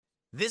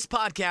This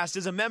podcast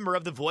is a member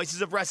of the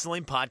Voices of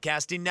Wrestling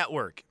Podcasting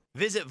Network.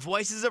 Visit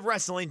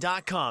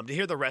voicesofwrestling.com to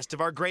hear the rest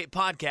of our great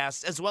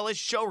podcasts, as well as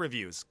show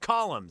reviews,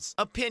 columns,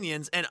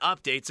 opinions, and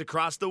updates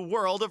across the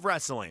world of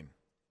wrestling.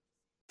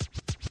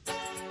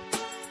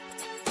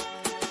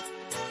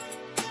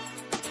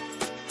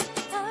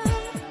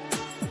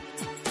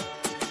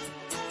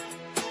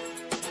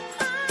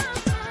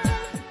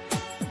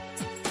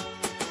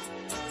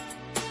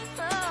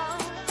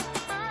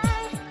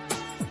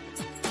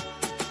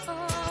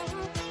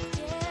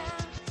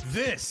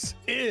 This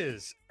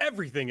is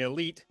Everything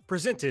Elite,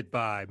 presented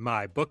by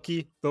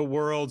MyBookie, the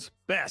world's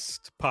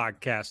best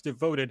podcast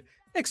devoted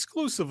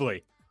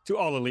exclusively to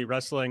all elite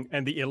wrestling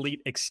and the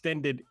elite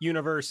extended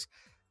universe.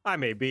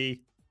 I'm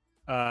AB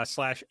 /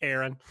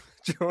 Aaron,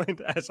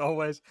 joined as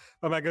always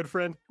by my good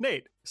friend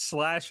Nate /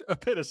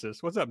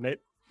 Epitasis. What's up, Nate?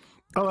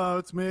 Hello,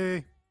 it's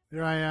me.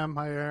 Here I am.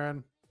 Hi,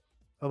 Aaron.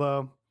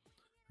 Hello,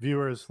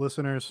 viewers,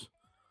 listeners,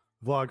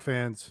 vlog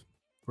fans,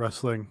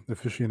 wrestling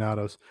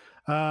aficionados.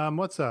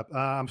 What's up?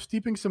 I'm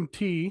steeping some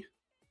tea,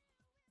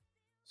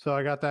 so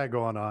I got that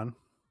going on.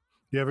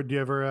 Do you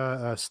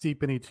ever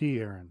steep any tea,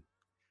 Aaron?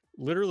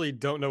 Literally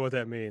don't know what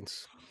that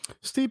means.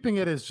 Steeping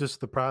it is just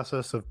the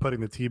process of putting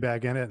the tea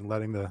bag in it and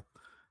letting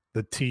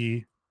the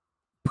tea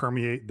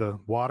permeate the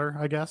water,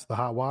 I guess, the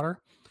hot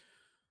water.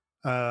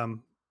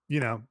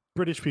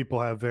 British people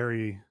have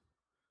very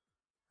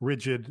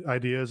rigid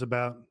ideas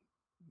about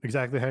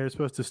exactly how you're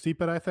supposed to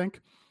steep it, I think.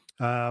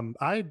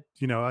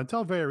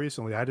 Until very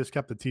recently, I just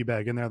kept the tea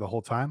bag in there the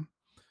whole time,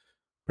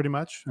 pretty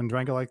much, and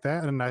drank it like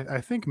that. And I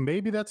think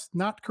maybe that's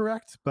not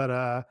correct, but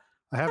I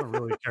haven't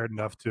really cared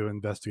enough to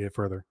investigate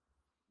further.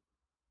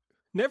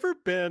 Never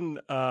been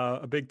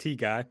a big tea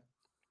guy.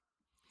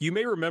 You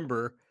may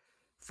remember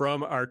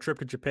from our trip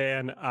to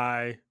Japan,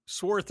 I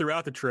swore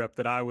throughout the trip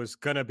that I was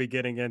going to be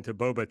getting into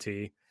boba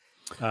tea,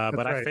 but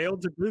right. I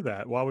failed to do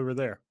that while we were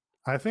there.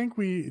 I think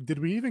we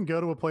even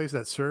go to a place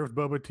that served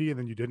boba tea and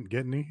then you didn't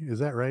get any? Is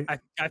that right?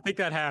 I think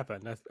that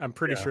happened. I'm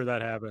pretty sure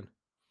that happened.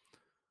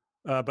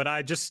 But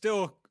I just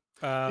still...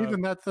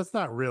 even that's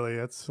not really,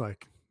 it's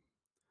like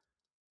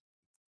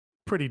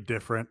pretty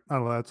different. I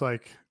don't know. It's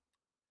like,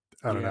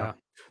 I don't know.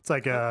 It's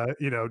like,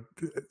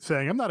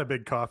 saying I'm not a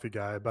big coffee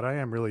guy, but I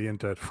am really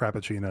into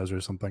frappuccinos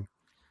or something.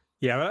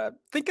 Yeah.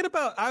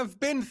 I've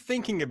been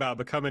thinking about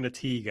becoming a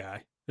tea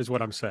guy is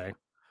what I'm saying.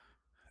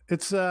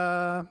 It's,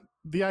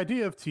 the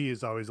idea of tea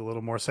is always a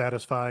little more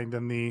satisfying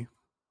than the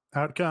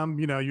outcome.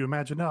 You know, you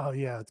imagine, oh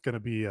yeah, it's going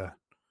to be a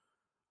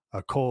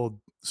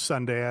cold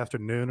Sunday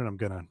afternoon and I'm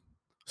going to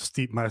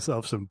steep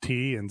myself some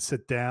tea and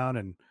sit down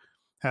and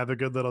have a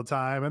good little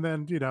time. And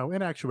then,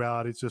 in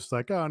actuality, it's just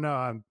like, oh no,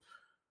 I'm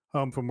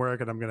home from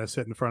work and I'm going to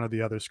sit in front of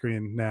the other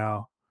screen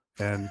now.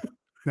 And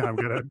I'm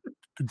going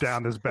to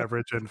down this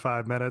beverage in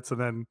 5 minutes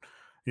and then,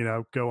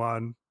 go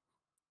on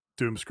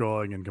doom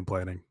scrolling and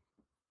complaining.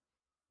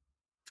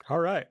 All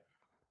right.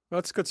 Well,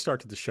 that's a good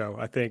start to the show,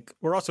 I think.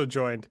 We're also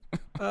joined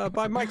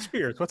by Mike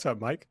Spears. What's up,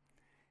 Mike?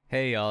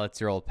 Hey, y'all.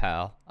 It's your old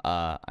pal.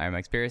 I'm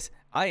Mike Spears.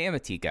 I am a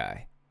tea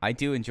guy. I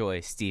do enjoy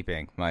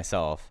steeping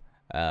myself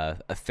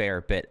a fair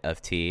bit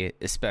of tea,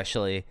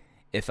 especially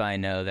if I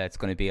know that it's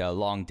going to be a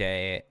long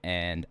day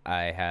and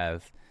I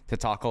have to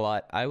talk a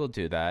lot. I will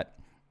do that.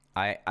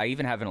 I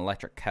even have an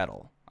electric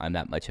kettle. I'm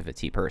that much of a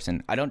tea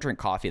person. I don't drink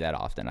coffee that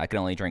often. I can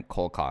only drink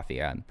cold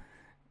coffee.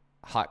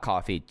 Hot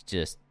coffee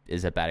just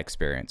is a bad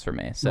experience for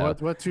me. So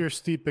what's your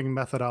steeping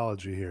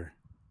methodology here?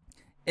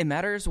 It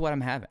matters what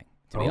I'm having,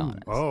 to be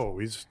honest. Oh,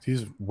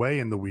 he's way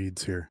in the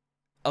weeds here.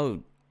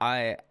 Oh,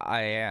 I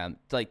am,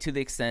 like, to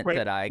the extent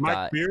that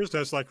Mike Spears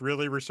does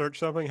really research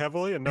something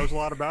heavily and knows a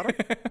lot about it.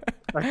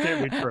 That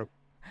can't be true.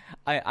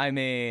 I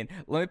mean,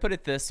 let me put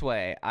it this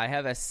way. I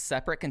have a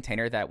separate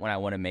container that when I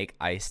want to make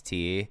iced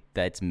tea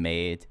that's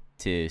made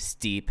to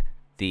steep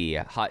the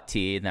hot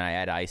tea, then I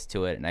add ice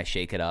to it and I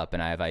shake it up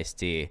and I have iced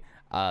tea.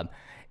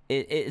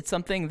 It's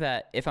something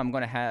that if I'm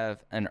going to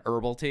have an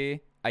herbal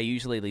tea, I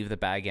usually leave the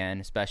bag in,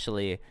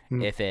 especially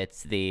if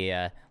it's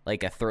the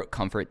like a throat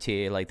comfort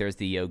tea. Like there's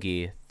the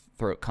Yogi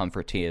throat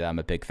comfort tea that I'm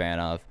a big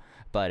fan of.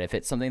 But if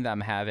it's something that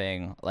I'm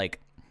having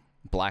like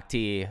black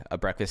tea, a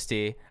breakfast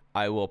tea,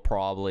 I will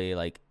probably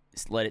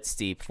let it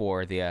steep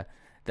for the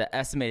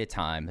estimated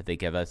time that they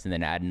give us and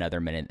then add another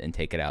minute and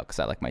take it out because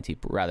I like my tea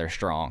rather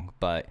strong.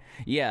 But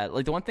yeah,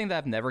 the one thing that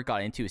I've never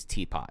got into is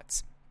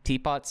teapots.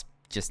 Teapots,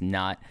 it's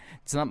not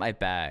my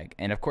bag.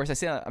 And of course I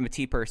say I'm a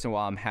tea person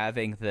while I'm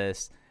having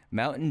this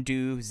Mountain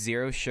Dew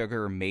Zero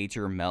Sugar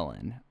Major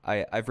Melon.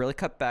 I've really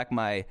cut back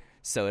my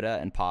soda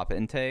and pop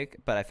intake,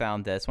 but I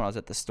found this when I was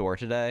at the store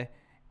today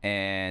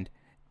and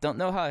don't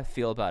know how I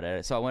feel about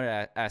it. So I wanted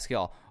to ask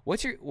y'all,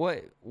 what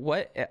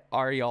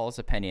are y'all's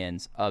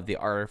opinions of the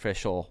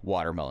artificial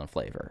watermelon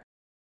flavor?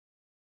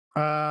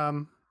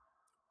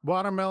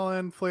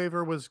 Watermelon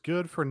flavor was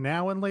good for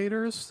now and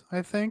laters,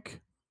 I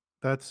think.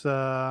 That's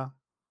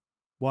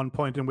one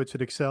point in which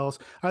it excels.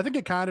 I think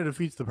it kind of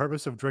defeats the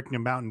purpose of drinking a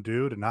Mountain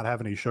Dew to not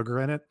have any sugar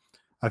in it.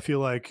 I feel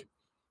like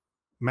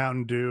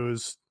Mountain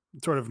Dew's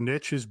sort of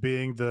niche is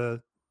being the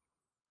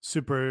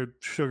super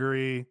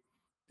sugary,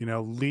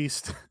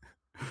 least.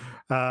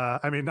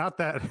 I mean, not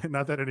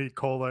that any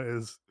cola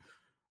is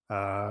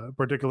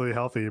particularly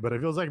healthy, but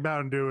it feels like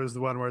Mountain Dew is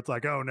the one where it's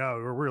like, oh no,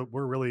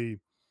 we're really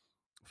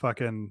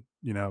fucking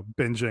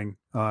binging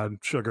on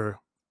sugar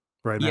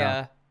right now.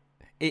 Yeah,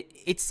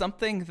 it's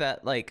something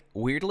that, like,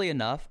 weirdly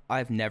enough,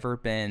 I've never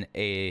been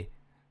a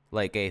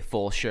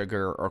full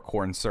sugar or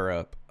corn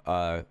syrup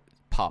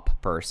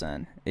pop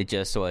person. It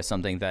just was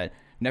something that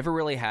never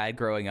really had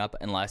growing up,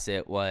 unless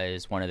it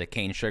was one of the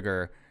cane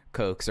sugar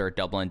Cokes or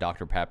Dublin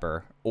Dr.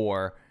 Pepper,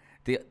 or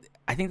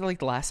I think like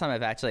the last time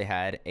I've actually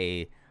had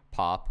a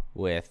pop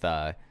with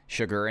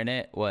sugar in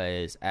it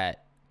was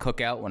at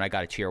Cookout when I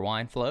got a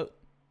Cheerwine float,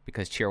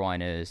 because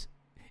Cheerwine is,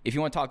 if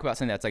you want to talk about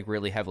something that's like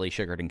really heavily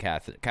sugared and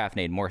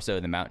caffeinated, more so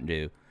than Mountain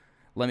Dew,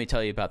 let me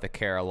tell you about the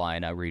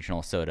Carolina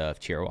regional soda of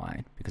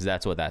Cheerwine, because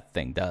that's what that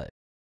thing does.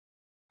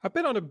 I've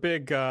been on a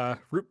big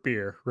root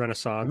beer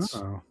renaissance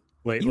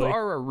lately. You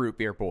are a root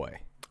beer boy.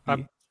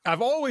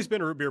 I've always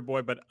been a root beer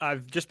boy, but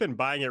I've just been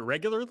buying it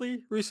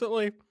regularly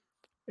recently,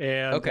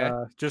 and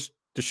just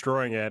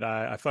destroying it.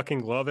 I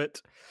fucking love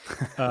it.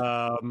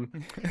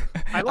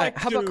 I like.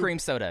 How about cream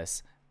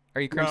sodas? Are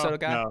you a cream soda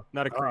guy? No,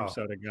 not a cream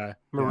soda guy.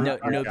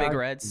 No Big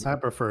Reds? I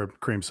prefer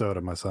cream soda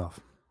myself.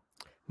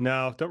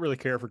 No, don't really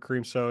care for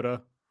cream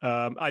soda.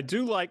 I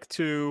do like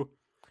to,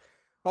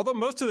 although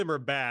most of them are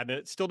bad, and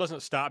it still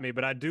doesn't stop me,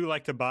 but I do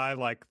like to buy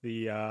like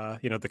the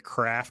the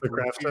craft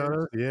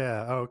sodas.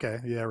 Yeah. Oh, okay.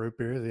 Yeah, root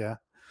beers. Yeah.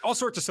 All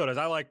sorts of sodas.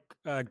 I like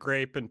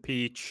grape and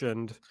peach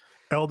and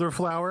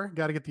elderflower.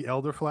 Got to get the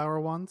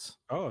elderflower ones.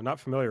 Oh, not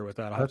familiar with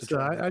that.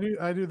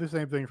 I do the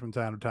same thing from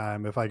time to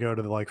time. If I go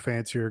to the like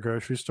fancier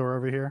grocery store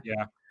over here,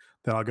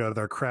 then I'll go to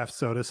their craft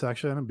soda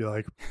section and be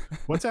like,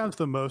 "What sounds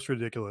the most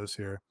ridiculous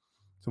here?"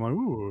 So I'm like,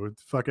 "Ooh,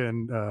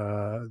 fucking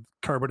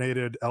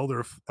carbonated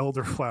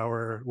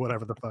elderflower,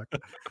 whatever the fuck."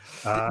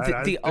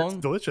 It's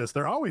delicious.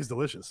 They're always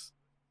delicious.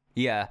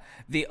 Yeah,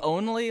 the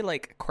only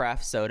like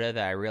craft soda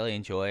that I really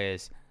enjoy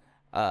is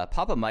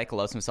Papa Mike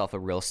loves himself a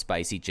real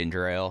spicy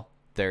ginger ale.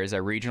 There's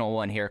a regional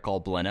one here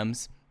called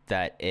Blenheim's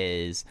that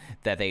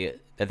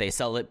they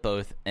sell it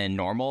both in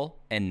normal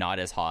and not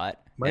as hot.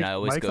 Mike, and I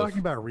always talking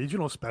about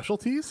regional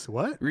specialties.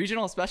 What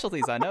regional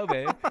specialties? I know,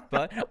 babe.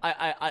 But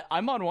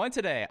I'm on one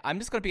today. I'm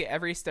just gonna be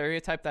every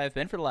stereotype that I've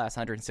been for the last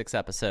 106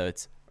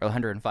 episodes or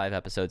 105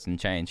 episodes and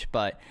change.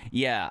 But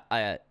yeah,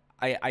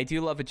 I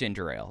do love a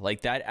ginger ale.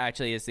 Like that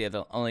actually is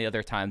the only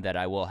other time that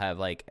I will have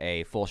like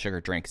a full sugar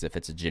drink is if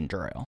it's a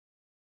ginger ale.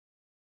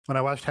 When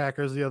I watched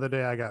Hackers the other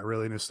day, I got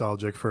really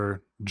nostalgic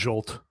for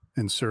Jolt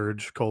and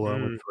Surge Cola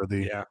for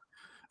the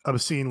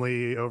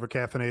obscenely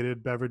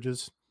overcaffeinated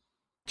beverages.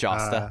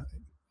 Josta.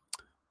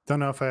 Don't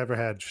know if I ever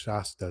had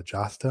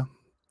Josta,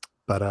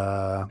 but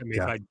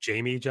like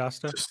Jamie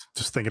Josta.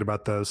 Just thinking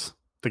about those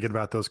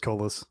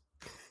colas.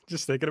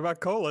 Just thinking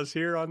about colas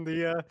here on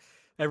the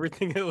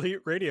Everything Elite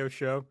radio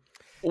show.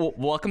 Well,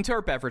 welcome to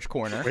our beverage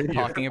corner,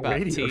 talking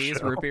about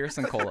teas, root beers,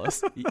 and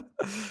colas.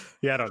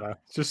 Yeah, I don't know.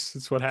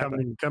 It's what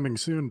happened. Coming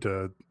soon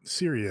to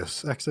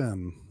Sirius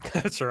XM.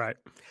 That's right.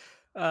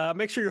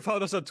 Make sure you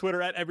follow us on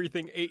Twitter at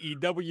Everything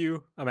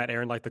AEW. I'm at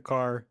Aaron Like the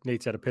Car.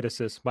 Nate's at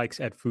Epitasis. Mike's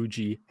at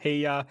Fuji.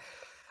 Hey, I'm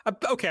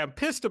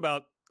pissed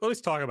about. Let's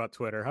talk about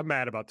Twitter. I'm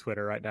mad about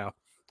Twitter right now.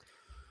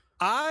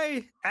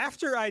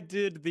 After I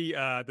did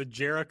the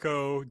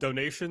Jericho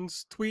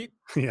donations tweet.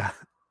 Yeah.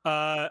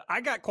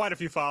 I got quite a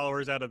few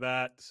followers out of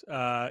that.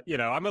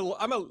 I'm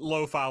a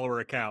low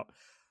follower account,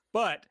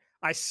 but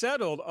I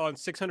settled on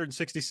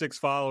 666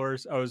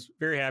 followers. I was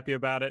very happy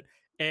about it,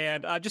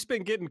 and I've just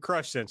been getting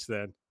crushed since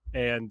then,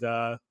 and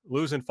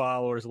losing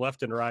followers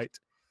left and right.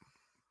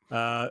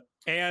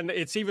 And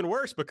it's even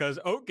worse because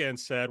Oatgen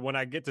said when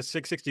I get to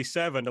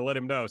 667 to let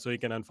him know so he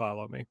can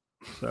unfollow me.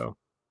 So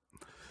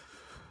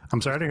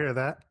I'm sorry to hear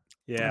that.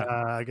 Yeah,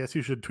 I guess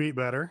you should tweet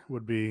better.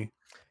 Would be.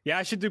 Yeah,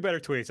 I should do better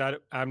tweets.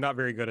 I'm not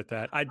very good at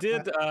that. I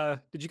did.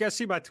 Did you guys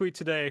see my tweet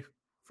today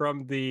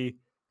from the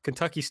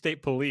Kentucky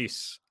State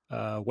Police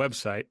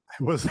website?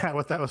 Was that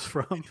what that was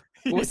from?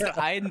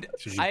 I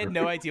had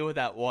no idea what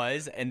that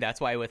was, and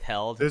that's why I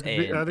withheld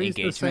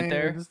engagement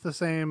there. Is this the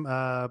same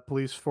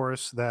police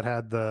force that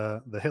had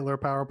the Hitler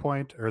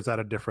PowerPoint, or is that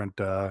a different?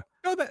 No,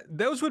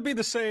 those would be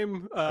the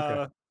same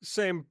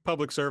same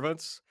public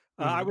servants.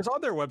 I was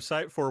on their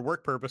website for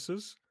work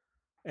purposes.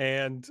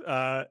 And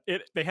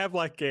they have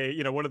like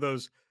a one of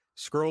those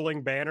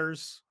scrolling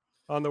banners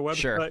on the website,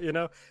 sure.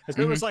 And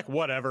it was like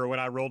whatever when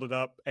I rolled it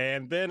up,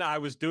 and then I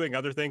was doing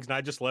other things and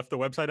I just left the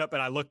website up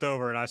and I looked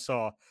over and I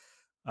saw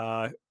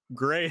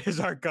gray is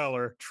our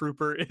color,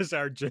 trooper is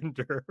our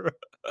gender.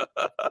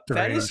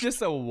 That is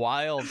just a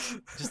wild,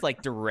 just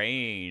like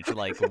deranged,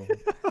 like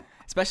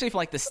especially if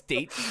like the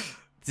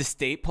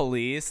state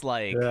police,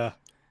 like. Yeah.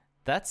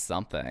 That's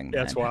something.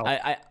 That's wild.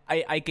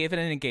 I gave it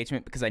an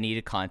engagement because I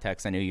needed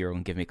context. I knew you were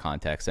going to give me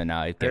context, and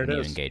now I've given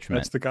you engagement.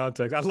 That's the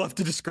context. I love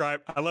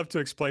to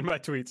explain my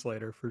tweets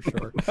later for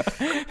sure.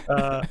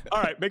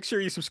 All right. Make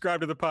sure you subscribe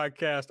to the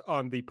podcast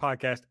on the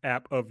podcast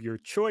app of your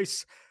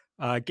choice.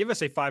 Give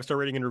us a 5-star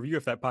rating and review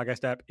if that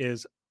podcast app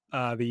is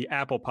the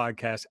Apple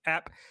Podcast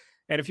app.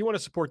 And if you want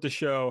to support the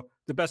show,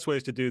 the best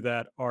ways to do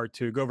that are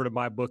to go over to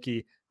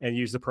MyBookie and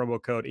use the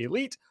promo code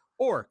ELITE,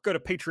 or go to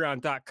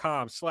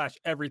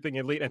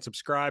patreon.com/everythingelite and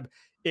subscribe.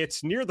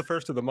 It's near the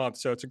first of the month,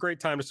 so it's a great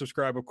time to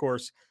subscribe, of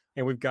course.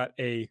 And we've got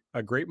a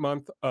great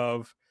month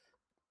of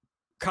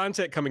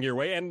content coming your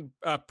way. And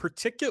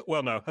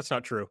well, no, that's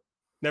not true.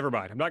 Never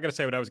mind. I'm not going to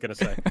say what I was going to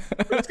say.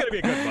 But it's going to be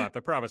a good month. I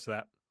promise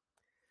that.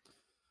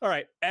 All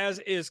right. As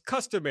is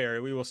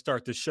customary, we will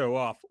start the show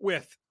off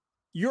with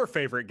your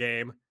favorite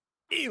game,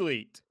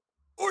 Elite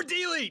or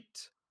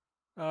Delete.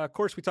 Of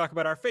course, we talk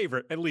about our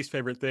favorite and least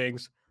favorite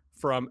things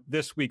from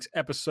this week's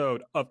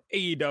episode of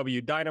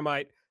AEW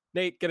Dynamite.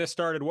 Nate, get us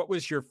started. What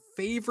was your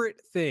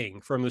favorite thing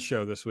from the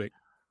show this week?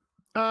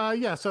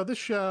 So this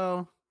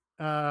show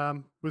I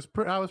was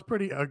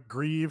pretty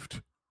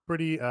aggrieved,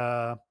 pretty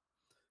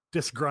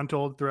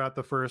disgruntled throughout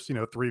the first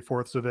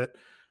 3/4 of it,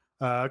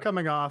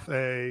 coming off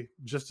a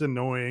just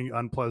annoying,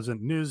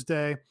 unpleasant news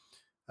day,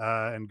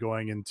 and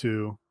going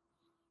into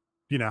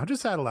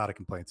just had a lot of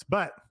complaints.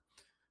 But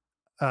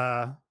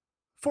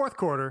fourth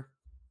quarter,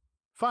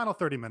 final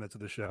 30 minutes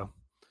of the show,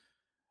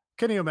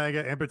 Kenny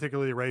Omega and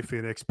particularly Rey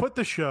Fenix put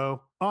the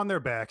show on their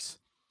backs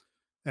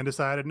and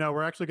decided, no,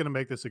 we're actually going to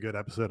make this a good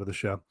episode of the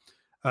show.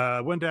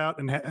 Went out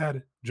and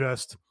had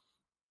just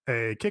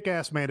a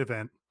kick-ass main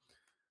event.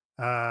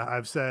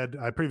 I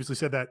previously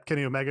said that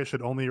Kenny Omega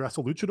should only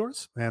wrestle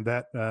luchadors, and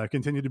that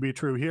continued to be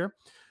true here.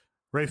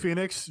 Rey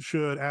Fenix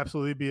should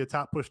absolutely be a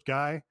top-pushed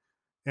guy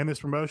in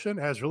this promotion,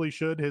 as really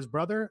should his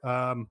brother.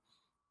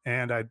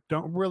 And I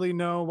don't really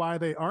know why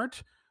they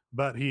aren't,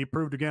 but he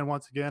proved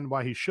once again,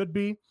 why he should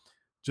be,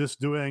 just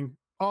doing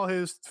all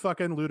his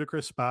fucking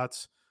ludicrous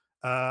spots.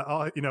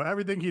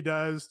 Everything he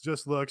does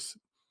just looks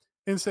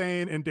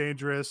insane and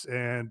dangerous,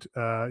 and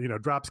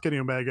drops Kenny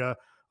Omega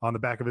on the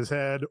back of his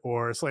head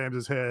or slams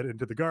his head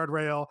into the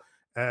guardrail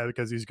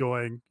because he's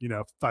going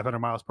 500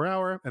 miles per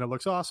hour, and it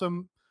looks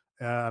awesome,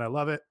 and I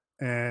love it,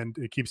 and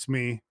it keeps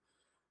me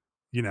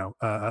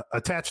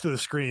attached to the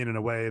screen in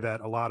a way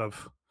that a lot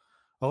of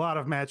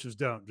matches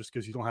don't, just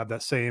because you don't have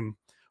that same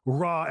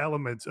raw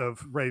element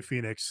of Rey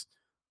Fenix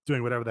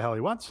doing whatever the hell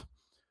he wants.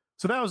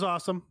 So that was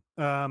awesome.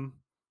 And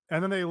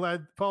then they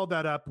followed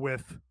that up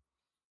with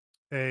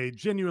a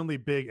genuinely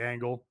big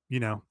angle.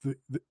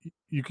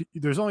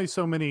 There's only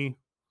so many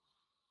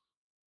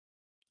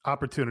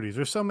opportunities.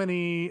 There's so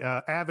many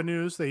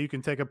avenues that you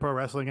can take a pro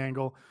wrestling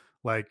angle.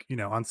 Like,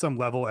 on some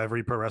level,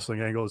 every pro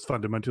wrestling angle is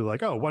fundamentally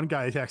like, oh, one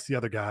guy attacks the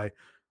other guy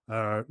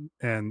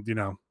and,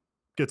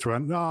 gets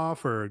run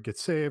off or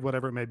gets saved,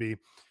 whatever it may be.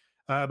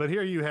 But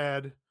here you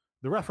had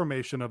the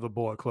reformation of the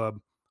Bullet Club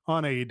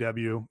on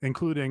AEW,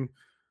 including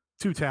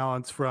two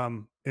talents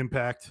from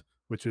Impact,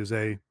 which is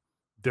a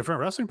different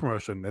wrestling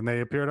promotion, and they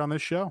appeared on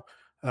this show,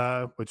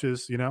 which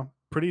is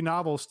pretty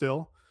novel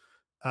still.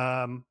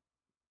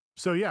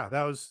 So yeah,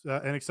 that was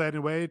an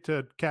exciting way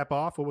to cap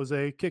off what was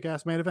a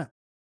kick-ass main event.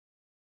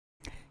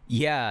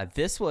 Yeah,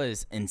 this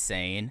was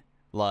insane.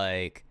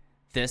 Like,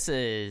 this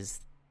is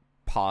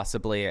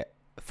possibly,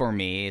 for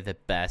me, the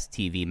best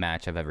TV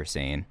match I've ever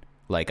seen.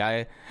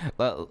 I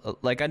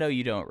know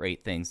you don't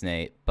rate things,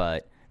 Nate,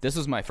 but this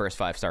was my first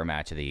 5-star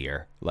match of the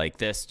year. Like,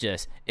 this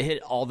it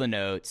hit all the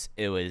notes.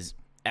 It was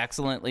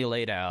excellently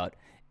laid out.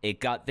 They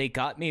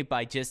got me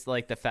by just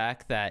like the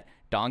fact that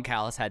Don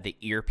Callis had the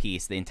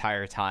earpiece the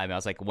entire time. I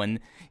was like, when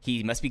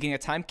he must be getting a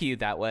time cue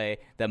that way,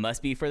 that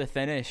must be for the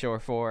finish or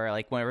for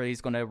like whenever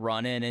he's going to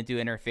run in and do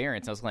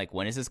interference. I was like,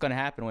 when is this going to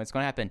happen? When it's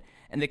going to happen?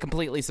 And they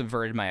completely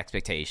subverted my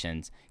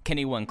expectations.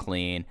 Kenny won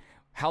clean.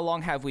 How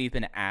long have we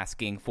been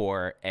asking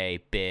for a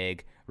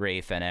big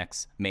Rey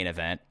Fenix main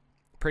event?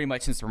 Pretty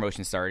much since the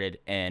promotion started.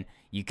 And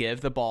you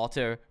give the ball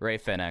to Rey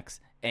Fenix,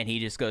 and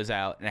he just goes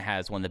out and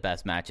has one of the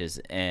best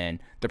matches in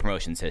the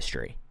promotion's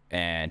history.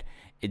 And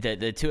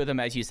the two of them,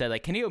 as you said,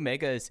 like Kenny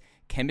Omega's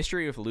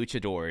chemistry with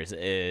luchadors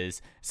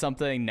is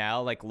something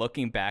now, like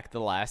looking back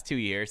the last 2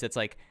 years, it's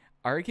like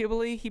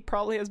arguably he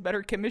probably has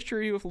better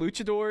chemistry with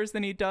luchadors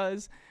than he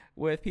does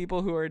with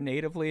people who are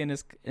natively in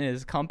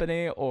his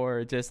company,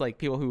 or just like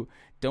people who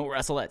don't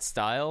wrestle that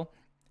style.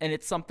 And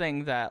it's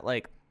something that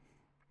like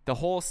the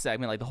whole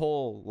segment, like the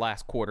whole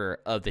last quarter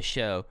of the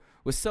show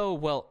was so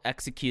well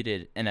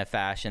executed in a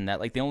fashion that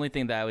like the only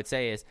thing that I would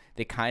say is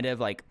they kind of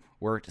like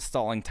were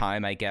stalling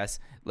time, I guess.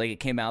 Like it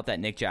came out that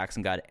Nick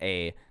Jackson got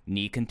a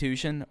knee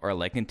contusion or a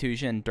leg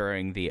contusion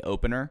during the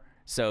opener.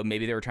 So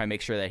maybe they were trying to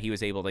make sure that he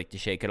was able to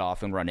shake it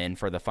off and run in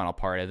for the final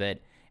part of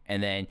it.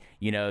 And then,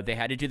 they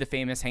had to do the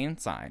famous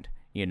hand sign.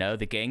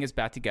 The gang is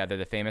back together,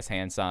 the famous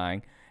hand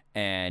sign.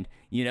 And,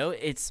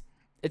 it's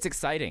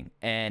exciting.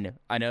 And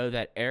I know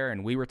that,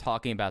 Aaron, we were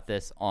talking about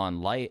this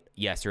on Light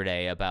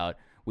yesterday about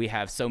we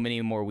have so many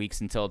more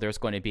weeks until there's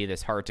going to be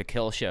this Hard to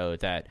Kill show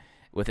that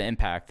with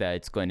Impact, that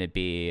it's going to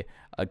be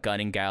a Gunn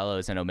and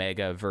Gallows and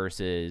Omega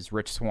versus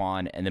Rich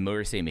Swann and the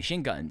Motor City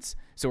Machine Guns.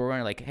 So we're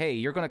going like, hey,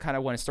 you're going to kind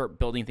of want to start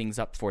building things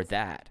up for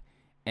that.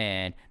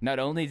 And not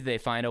only did they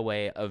find a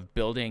way of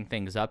building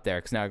things up there,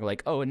 because now they're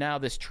like, oh, now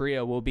this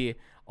trio will be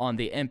on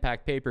the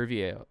Impact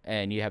pay-per-view,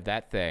 and you have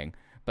that thing.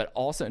 But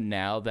also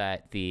now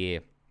that the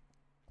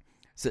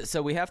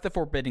So we have the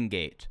Forbidden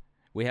Gate.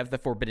 We have the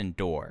Forbidden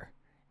Door.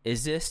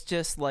 Is this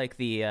just like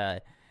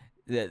the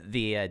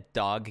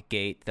dog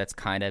gate that's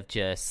kind of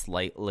just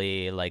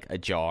slightly like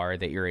ajar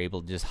that you're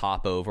able to just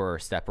hop over or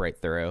step right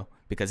through?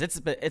 Because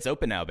it's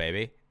open now,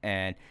 baby.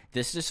 And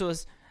this just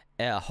was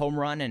a home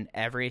run in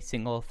every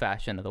single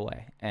fashion of the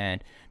way.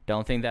 And the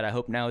only thing that I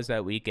hope now is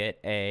that we get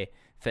a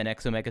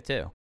Fenix Omega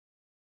 2.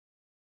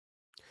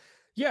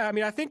 Yeah, I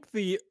mean, I think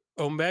the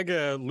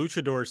Omega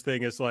Luchadors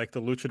thing is like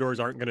the Luchadors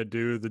aren't going to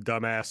do the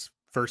dumbass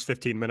first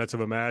 15 minutes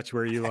of a match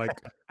where you like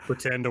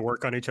pretend to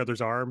work on each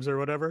other's arms or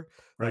whatever.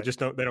 Right.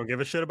 They don't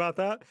give a shit about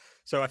that.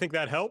 So I think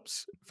that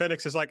helps.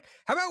 Fenix is like,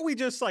 how about we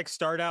just like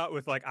start out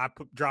with like,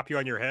 drop you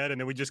on your head and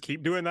then we just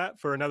keep doing that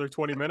for another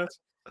 20 minutes.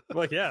 I'm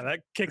like, yeah, that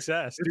kicks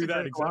ass. It's do a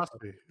that great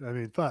philosophy. I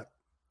mean, fuck.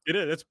 It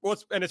is.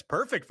 It's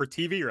perfect for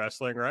TV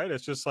wrestling, right?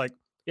 It's just like,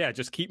 yeah,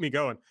 just keep me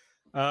going.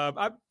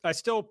 I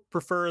still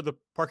prefer the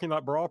parking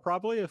lot brawl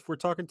probably if we're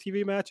talking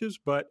TV matches,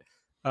 but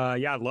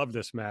yeah, I love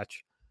this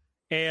match.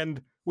 And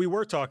we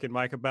were talking,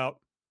 Mike, about,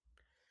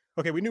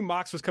 okay, we knew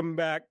Mox was coming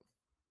back,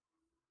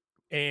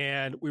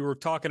 and we were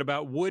talking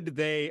about are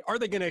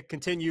they going to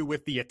continue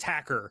with the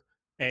attacker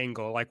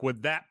angle? Like,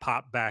 would that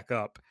pop back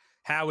up?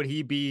 How would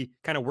he be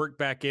kind of worked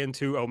back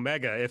into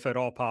Omega, if at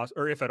all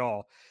possible, or if at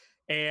all?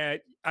 And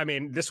I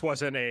mean, this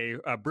wasn't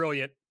a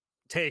brilliant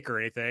take or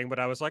anything, but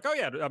I was like, oh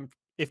yeah,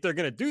 if they're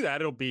going to do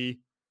that, it'll be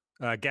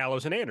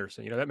Gallows and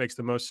Anderson. That makes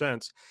the most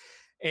sense.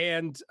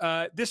 And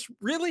this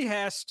really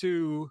has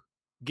to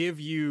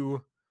give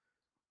you,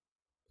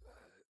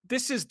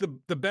 this is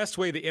the best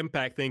way the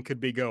Impact thing could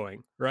be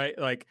going, right?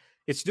 Like,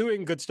 it's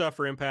doing good stuff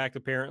for Impact,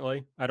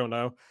 apparently. I don't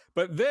know.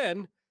 But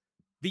then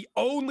the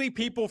only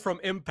people from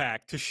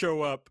Impact to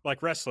show up,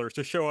 like wrestlers,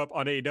 to show up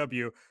on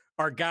AEW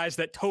are guys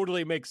that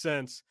totally make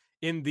sense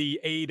in the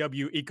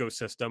AEW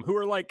ecosystem, who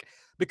are like,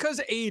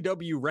 because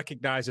AEW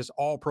recognizes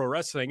all pro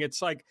wrestling,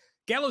 it's like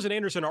Gallows and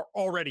Anderson are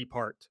already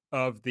part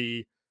of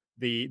the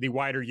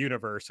wider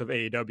universe of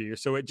AEW.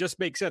 So it just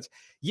makes sense.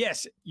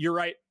 Yes, you're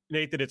right,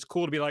 Nate, that it's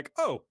cool to be like,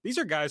 oh, these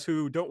are guys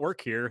who don't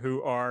work here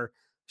who are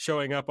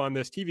showing up on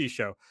this TV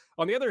show.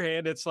 On the other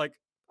hand, it's like,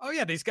 oh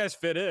yeah, these guys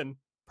fit in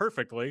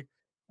perfectly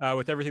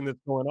with everything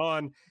that's going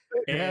on.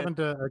 They haven't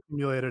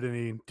accumulated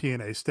any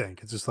TNA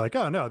stink. It's just like,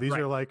 oh no, these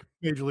are like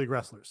Major League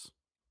wrestlers.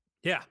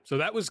 Yeah, so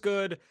that was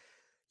good.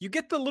 You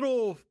get the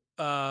little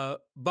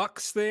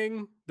Bucks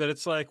thing that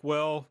it's like,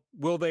 well,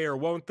 will they or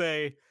won't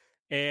they?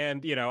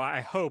 And, I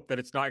hope that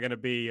it's not going to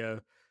be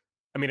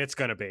it's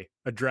going to be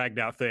a dragged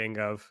out thing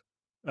of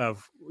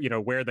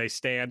where they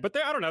stand. But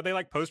I don't know. They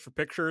like post for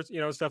pictures,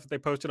 stuff that they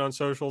posted on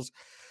socials.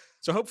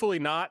 So hopefully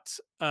not.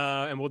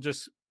 And we'll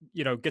just,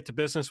 get to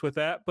business with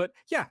that. But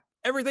yeah,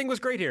 everything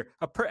was great here.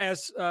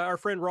 As our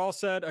friend Rawl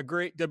said, a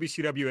great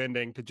WCW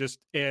ending to just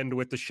end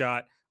with the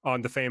shot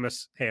on the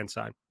famous hand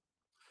sign.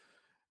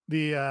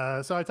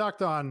 So I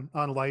talked on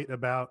Light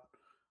about,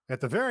 at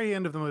the very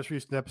end of the most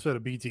recent episode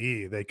of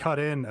BTE, they cut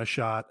in a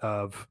shot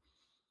of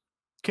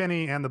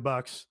Kenny and the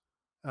Bucks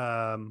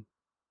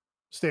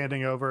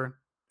standing over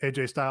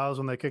AJ Styles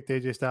when they kicked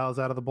AJ Styles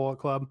out of the Bullet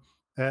Club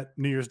at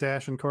New Year's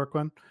Dash in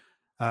Corcoran.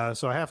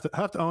 So I have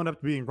to own up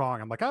to being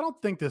wrong. I'm like, I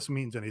don't think this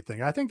means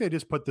anything. I think they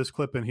just put this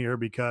clip in here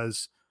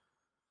because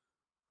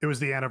it was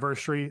the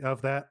anniversary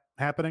of that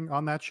happening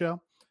on that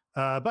show.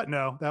 But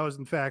no, that was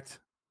in fact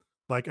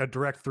like a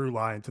direct through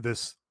line to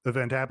this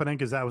event happening,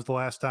 because that was the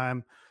last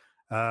time,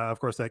 of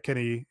course, that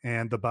Kenny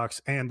and the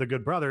Bucks and the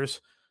Good Brothers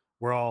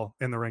were all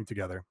in the ring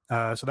together.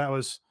 So that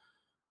was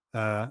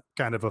kind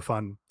of a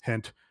fun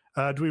hint.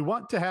 Do we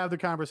want to have the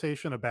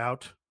conversation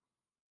about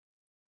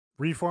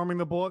reforming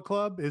the Bullet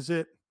Club? Is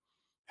it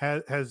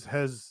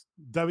has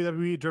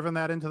WWE driven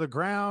that into the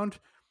ground?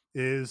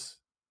 Is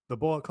the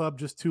Bullet Club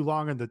just too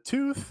long in the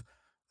tooth?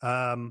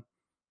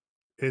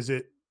 Is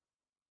it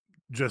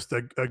just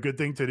a good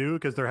thing to do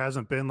because there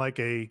hasn't been like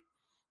a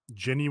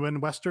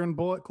genuine Western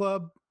Bullet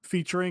Club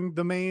featuring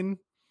the main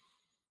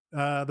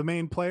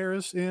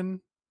players in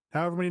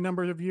however many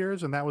numbers of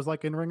years, and that was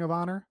like in Ring of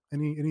Honor?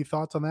 Any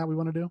thoughts on that we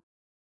want to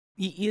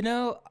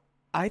do?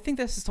 I think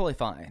this is totally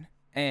fine.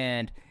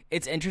 And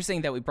it's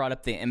interesting that we brought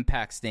up the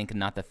Impact stink and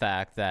not the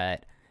fact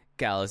that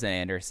Gallows and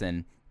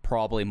Anderson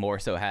probably more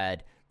so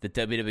had the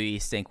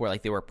WWE stink where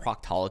like they were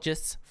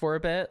proctologists for a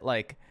bit,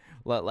 like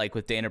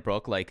with Dana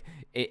Brooke. Like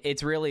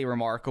it's really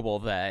remarkable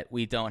that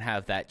we don't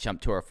have that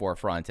jump to our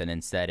forefront, and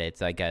instead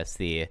it's, I guess,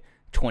 the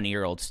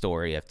 20-year-old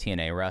story of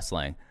TNA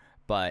wrestling.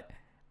 But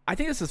I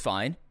think this is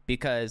fine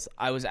because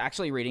I was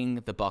actually reading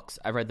the Bucks.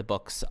 I read the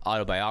Bucks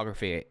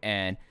autobiography,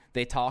 and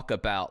they talk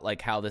about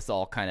like how this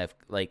all kind of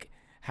like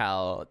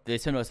how they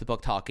spend most of the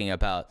book talking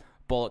about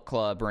Bullet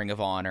Club, Ring of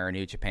Honor,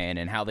 New Japan,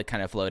 and how they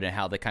kind of flowed and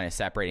how they kind of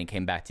separated and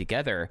came back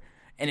together.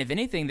 And if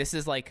anything, this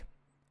is like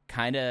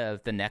kind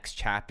of the next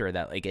chapter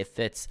that like it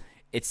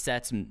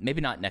sets,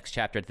 maybe not next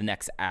chapter, the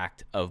next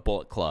act of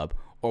Bullet Club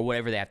or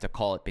whatever they have to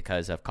call it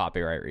because of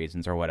copyright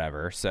reasons or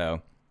whatever.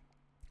 So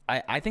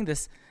I think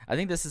this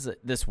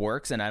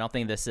works, and I don't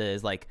think this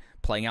is like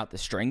playing out the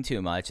string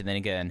too much. And then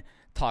again,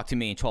 talk to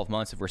me in 12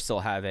 months if we're still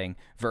having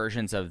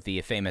versions of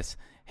the famous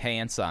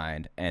hand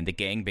signed and the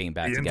gang being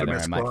back together,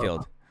 infamous I might club.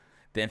 feel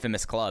the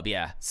infamous club.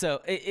 Yeah.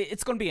 So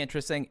it's going to be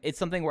interesting. It's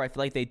something where I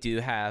feel like they do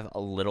have a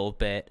little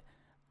bit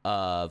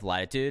of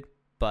latitude,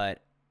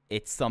 but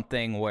it's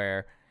something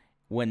where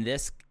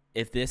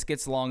if this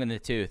gets long in the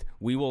tooth,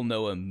 we will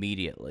know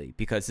immediately,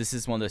 because this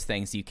is one of those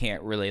things you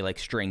can't really like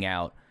string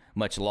out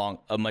much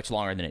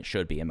longer than it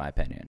should be, in my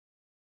opinion.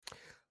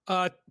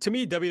 To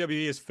me,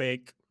 WWE is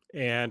fake,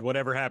 and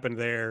whatever happened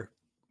there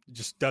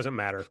just doesn't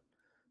matter.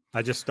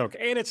 I just don't.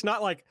 And it's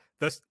not like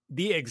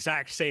the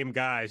exact same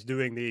guys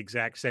doing the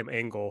exact same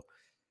angle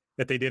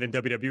that they did in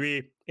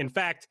WWE. In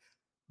fact,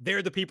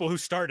 they're the people who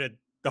started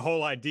the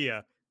whole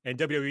idea, and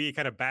WWE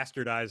kind of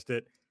bastardized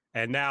it.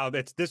 And now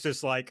this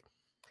is like,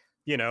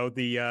 you know,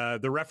 the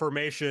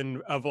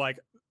reformation of like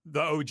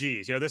the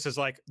OGs. You know, this is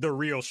like the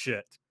real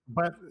shit.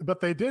 But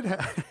they did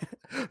have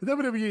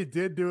WWE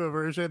did do a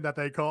version that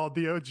they called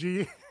the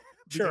OG.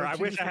 Sure, I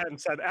wish I hadn't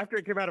said it. After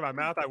it came out of my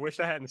mouth, I wish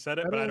I hadn't said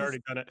it, but I'd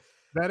already done it.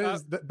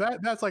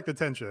 That's like the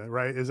tension,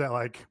 right? Is that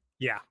like,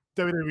 yeah,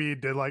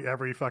 WWE did like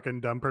every fucking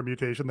dumb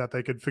permutation that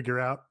they could figure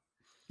out.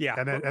 Yeah,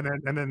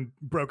 and then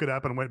broke it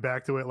up and went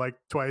back to it like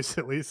twice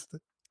at least.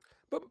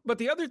 But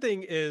the other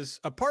thing is,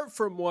 apart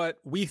from what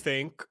we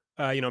think,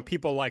 you know,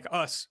 people like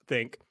us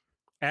think,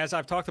 as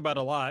I've talked about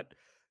a lot,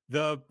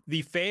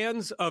 the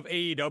fans of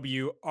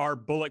AEW are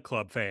Bullet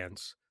Club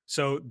fans.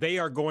 So they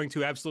are going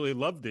to absolutely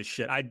love this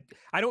shit. I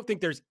don't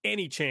think there's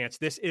any chance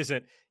this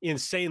isn't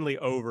insanely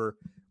over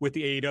with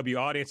the AEW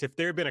audience. If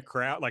there had been a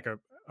crowd,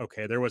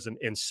 there was an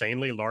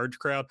insanely large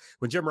crowd.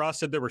 When Jim Ross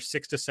said there were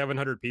 600 to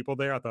 700 people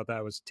there, I thought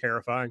that was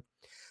terrifying.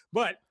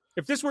 But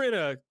if this were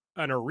in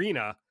an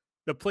arena,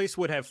 the place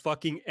would have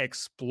fucking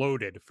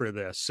exploded for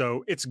this.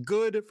 So it's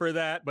good for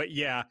that. But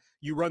yeah,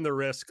 you run the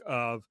risk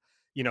of,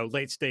 you know,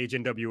 late stage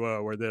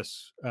NWO where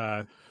this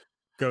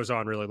goes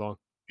on really long.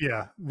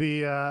 Yeah,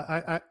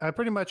 I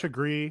pretty much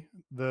agree.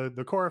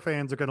 The core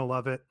fans are going to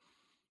love it.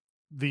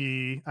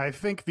 I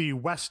think the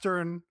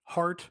Western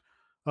heart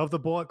of the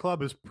Bullet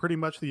Club is pretty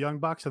much the Young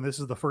Bucks, and this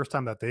is the first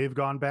time that they've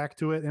gone back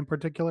to it in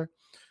particular.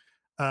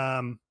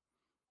 I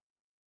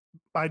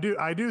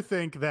do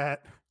think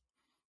that.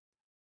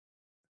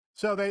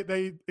 So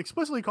they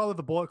explicitly called it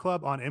the Bullet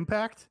Club on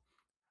Impact,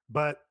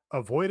 but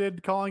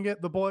avoided calling it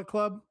the Bullet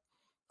Club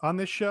on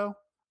this show,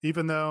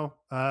 even though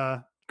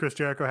Chris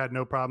Jericho had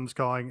no problems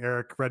calling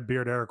Eric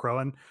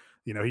Rowan.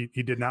 You know,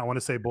 he did not want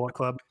to say Bullet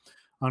Club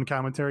on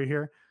commentary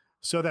here.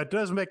 So that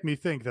does make me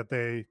think that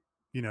they,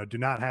 you know, do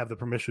not have the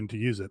permission to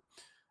use it.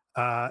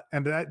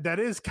 And that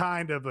is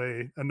kind of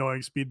a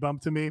annoying speed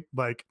bump to me.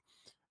 Like,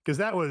 because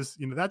that was,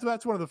 you know,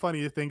 that's one of the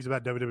funniest things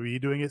about WWE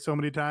doing it so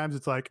many times.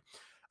 It's like,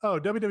 oh,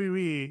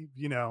 WWE,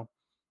 you know,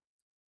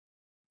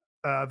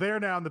 they're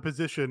now in the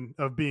position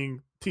of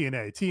being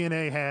TNA.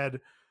 TNA had,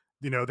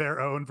 you know, their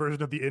own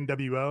version of the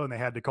NWO, and they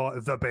had to call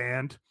it the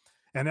Band.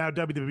 And now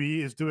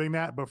WWE is doing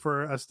that, but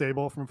for a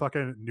stable from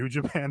fucking New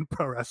Japan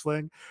Pro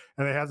Wrestling,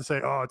 and they have to say,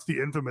 "Oh, it's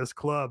the infamous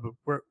club."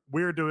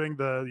 We're doing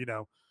the, you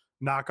know,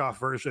 knockoff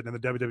version in the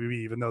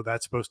WWE, even though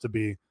that's supposed to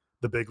be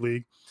the big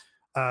league.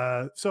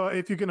 So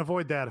if you can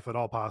avoid that, if at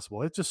all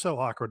possible, it's just so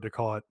awkward to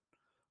call it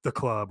the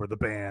club or the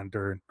band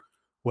or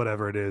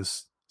whatever it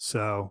is.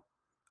 So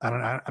I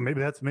don't know.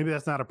 Maybe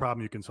that's not a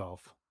problem you can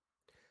solve.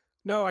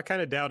 No, I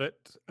kind of doubt it.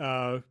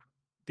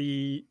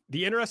 The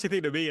interesting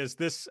thing to me is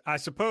this, I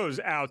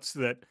suppose, outs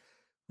that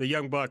the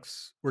Young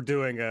Bucks were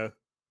doing it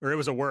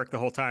was a work the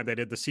whole time. They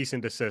did the cease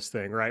and desist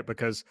thing, right?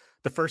 Because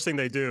the first thing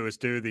they do is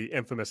do the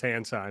infamous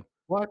hand sign.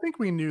 Well, I think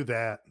we knew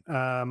that.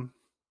 I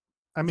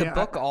mean, the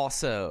book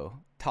also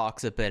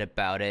talks a bit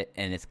about it,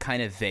 and it's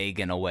kind of vague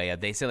in a way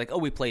of, they say like, oh,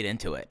 we played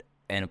into it.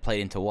 And it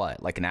played into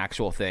what? Like an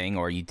actual thing,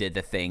 or you did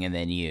the thing and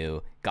then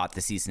you got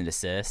the cease and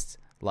desist?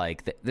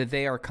 Like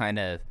they are kind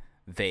of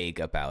vague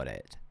about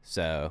it.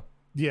 So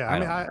yeah,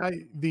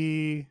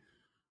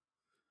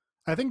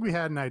 I think we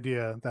had an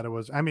idea that it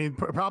was. I mean,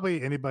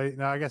 probably anybody.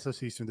 No, I guess a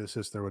cease and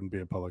desist there wouldn't be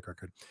a public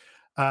record.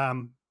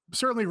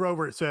 Certainly,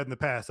 Rovert said in the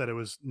past that it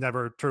was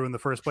never true in the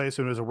first place,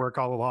 and it was a work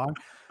all along.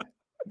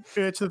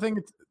 It's the thing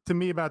to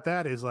me about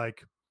that is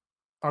like,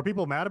 are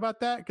people mad about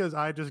that? Because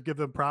I just give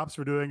them props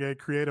for doing a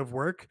creative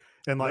work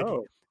and like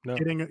no.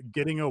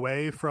 getting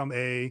away from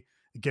a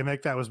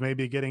gimmick that was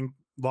maybe getting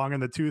long in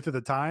the tooth at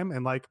the time,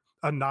 and like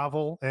a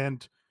novel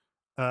and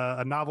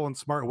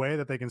smart way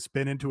that they can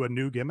spin into a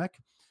new gimmick.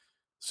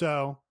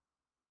 So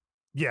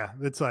yeah,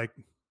 it's like,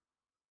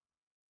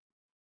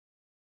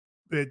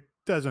 it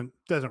doesn't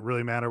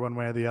really matter one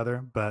way or the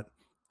other, but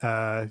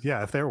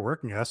yeah, if they were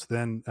working us,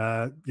 then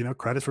you know,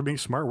 credits for being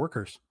smart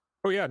workers.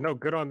 Oh yeah, no,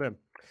 good on them.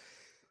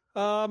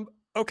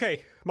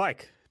 Okay,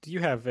 Mike, do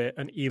you have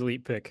an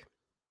elite pick?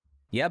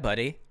 Yeah,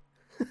 buddy.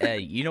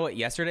 You know what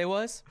yesterday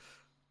was?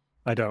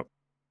 I don't.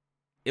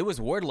 It was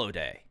Wardlow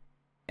Day,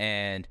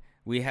 and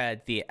we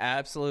had the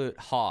absolute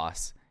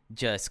hoss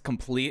just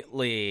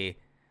completely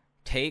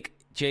take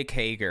Jake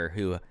Hager,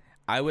 who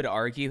I would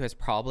argue has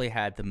probably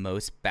had the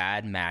most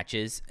bad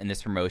matches in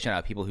this promotion out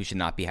of people who should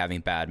not be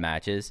having bad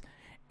matches,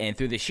 and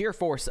through the sheer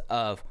force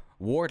of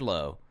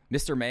Wardlow,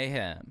 Mr.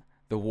 Mayhem,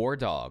 the War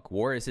Dog,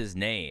 War is his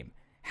name,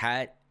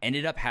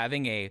 ended up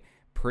having a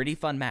pretty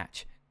fun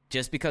match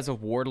just because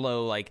of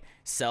Wardlow like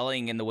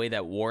selling in the way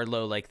that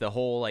Wardlow, like the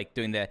whole like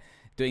doing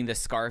the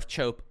scarf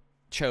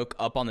choke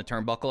up on the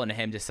turnbuckle and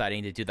him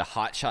deciding to do the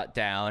hot shot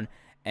down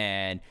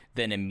and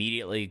then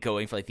immediately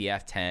going for like the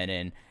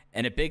F10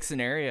 and a big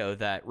scenario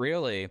that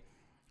really,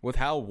 with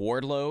how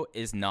Wardlow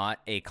is not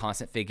a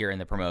constant figure in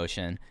the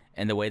promotion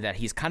and the way that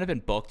he's kind of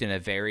been booked in a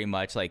very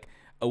much like,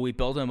 oh, we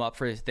build him up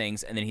for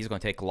things and then he's going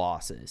to take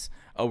losses.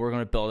 Oh, we're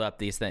going to build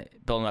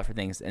him up for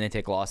things and then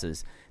take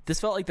losses.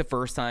 This felt like the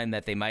first time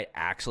that they might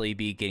actually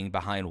be getting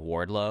behind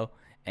Wardlow.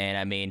 And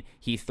I mean,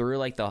 he threw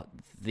like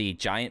the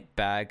giant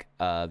bag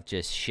of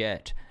just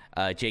shit,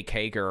 Jake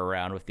Hager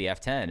around with the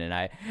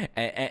F10,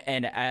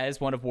 and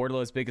as one of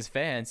Wardlow's biggest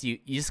fans, you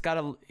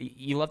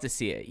love to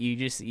see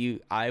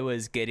it. I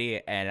was giddy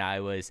and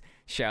I was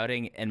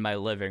shouting in my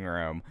living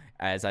room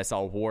as I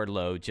saw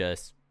Wardlow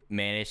just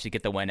manage to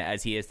get the win,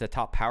 as he is the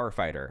top power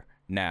fighter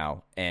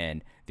now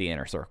in the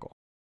Inner Circle.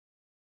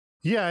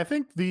 Yeah, I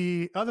think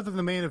other than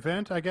the main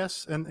event, I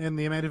guess, and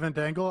the main event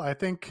angle, I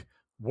think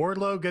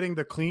Wardlow getting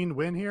the clean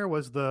win here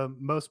was the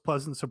most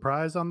pleasant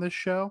surprise on this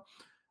show.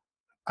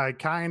 I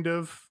kind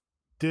of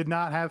did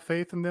not have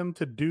faith in them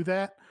to do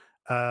that.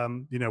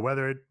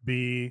 Whether it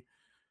be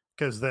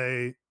because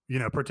they,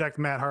 protect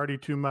Matt Hardy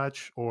too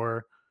much,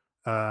 or,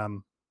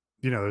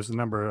 there's a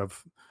number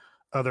of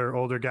other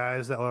older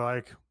guys that are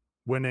like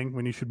winning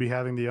when you should be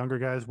having the younger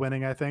guys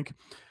winning, I think.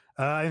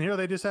 And here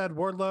they just had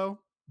Wardlow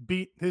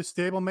beat his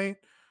stablemate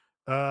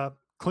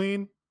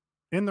clean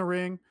in the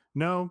ring.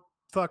 No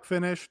fuck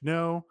finish.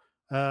 No,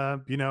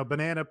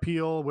 banana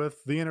peel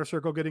with the Inner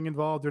Circle getting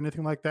involved or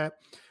anything like that.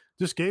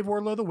 Just gave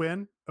Wardlow the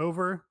win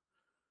over,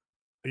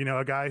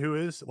 a guy who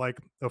is like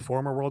a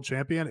former world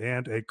champion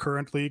and a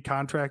currently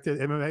contracted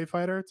MMA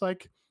fighter. It's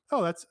like,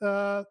 oh, that's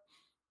a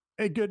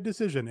good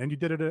decision, and you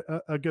did it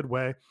a good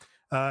way.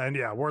 And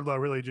yeah, Wardlow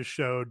really just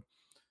showed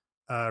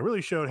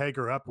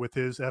Hager up with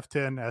his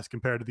F10 as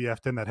compared to the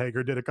F10 that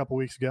Hager did a couple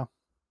weeks ago.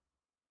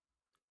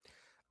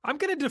 I'm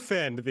going to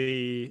defend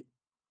the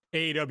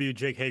AEW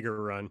Jake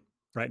Hager run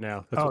right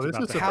now. That's this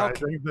is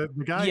surprising. The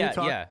guy who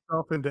talked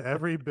himself into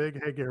every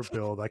big Hager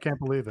build. I can't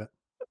believe it.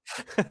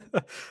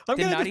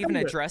 Did not even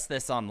address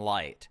this on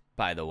Light,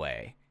 by the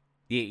way.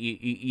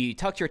 You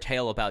tucked your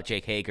tail about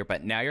Jake Hager,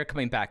 but now you're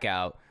coming back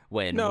out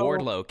when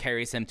Wardlow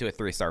carries him to a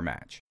 3-star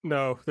match.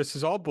 No, this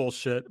is all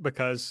bullshit,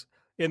 because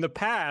in the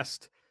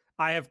past,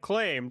 I have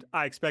claimed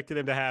I expected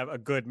him to have a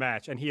good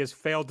match, and he has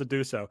failed to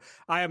do so.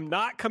 I am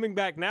not coming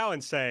back now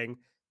and saying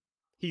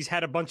he's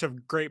had a bunch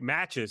of great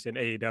matches in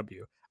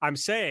AEW. I'm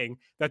saying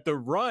that the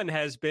run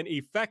has been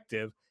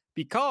effective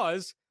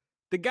because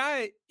the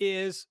guy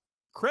is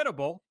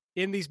credible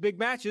in these big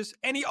matches,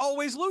 and he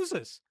always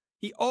loses.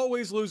 He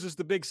always loses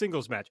the big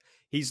singles match.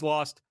 He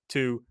lost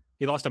to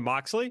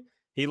Moxley,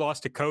 he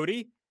lost to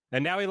Cody,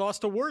 and now he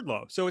lost to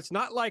Wardlow. So it's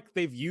not like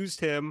they've used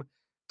him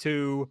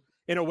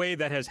in a way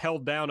that has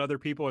held down other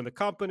people in the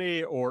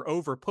company or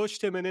over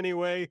pushed him in any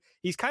way.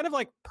 He's kind of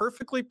like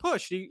perfectly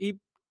pushed. He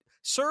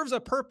serves a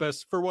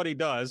purpose for what he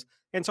does.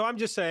 And so I'm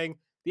just saying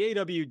the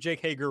AEW Jake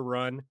Hager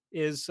run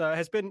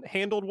has been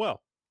handled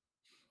well.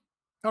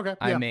 Okay.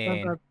 I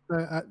mean,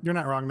 you're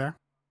not wrong there.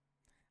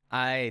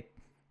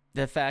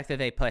 The fact that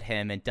they put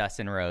him and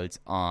Dustin Rhodes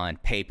on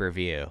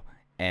pay-per-view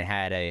and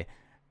had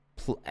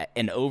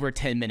an over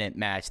 10-minute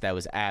match that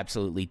was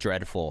absolutely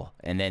dreadful,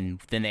 and then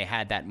they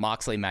had that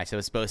Moxley match that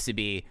was supposed to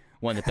be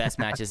one of the best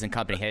matches in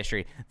company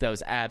history that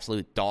was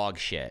absolute dog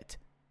shit.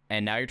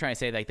 And now you're trying to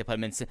say like they put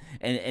him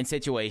in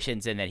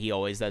situations and that he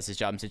always does his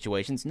job in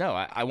situations. No,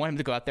 I want him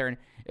to go out there, and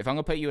if I'm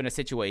going to put you in a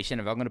situation,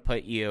 if I'm going to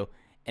put you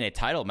in a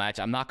title match,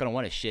 I'm not going to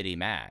want a shitty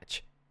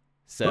match.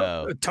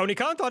 So Tony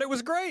Khan thought it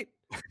was great.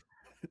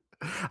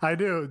 I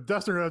do.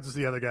 Dustin Rhodes is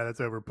the other guy that's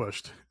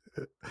overpushed.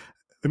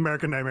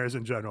 American Nightmares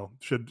in general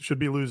should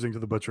be losing to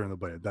the Butcher and the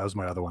Blade. That was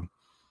my other one.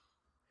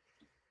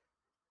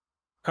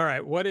 All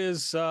right,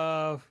 what's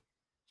my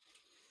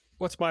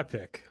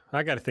pick?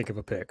 I got to think of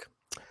a pick.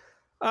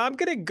 I'm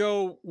going to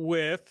go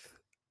with,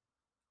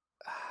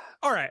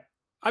 all right,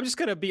 I'm just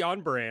going to be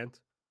on brand.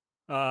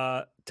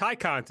 Ty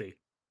Conti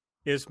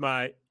is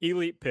my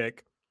elite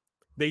pick.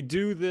 They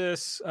do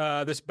this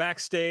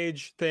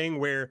backstage thing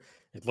where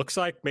it looks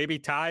like maybe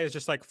Ty is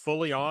just like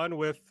fully on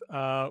with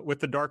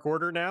the Dark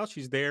Order now.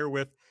 She's there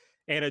with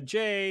Anna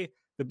Jay.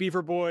 The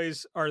Beaver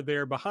Boys are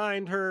there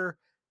behind her,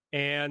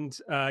 and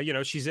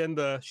she's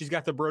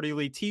got the Brody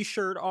Lee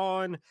T-shirt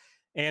on,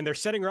 and they're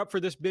setting her up for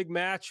this big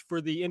match for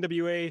the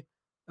NWA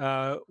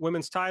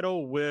women's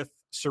title with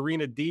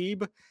Serena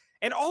Deeb.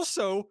 And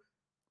also,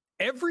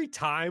 every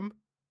time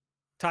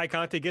Ty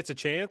Conti gets a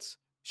chance,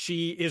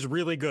 she is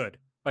really good.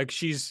 Like,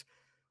 she's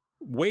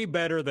way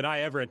better than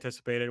I ever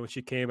anticipated when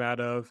she came out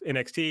of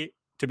NXT.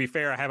 To be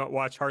fair, I haven't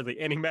watched hardly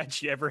any match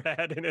she ever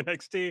had in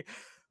NXT.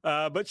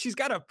 But she's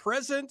got a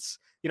presence.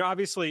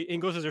 Obviously,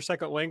 English is her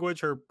second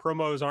language. Her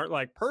promos aren't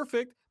like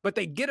perfect, but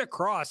they get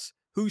across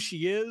who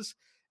she is.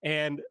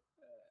 And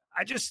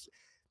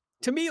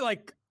to me,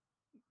 like,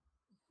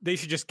 they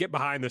should just get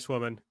behind this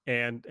woman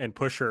and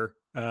push her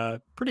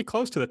pretty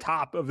close to the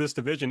top of this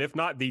division, if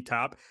not the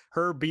top.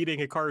 Her beating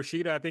Hikaru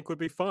Shida, I think, would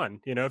be fun.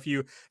 You know,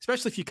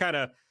 especially if you kind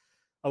of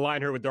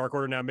align her with Dark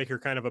Order now, make her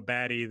kind of a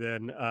baddie,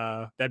 then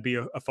that'd be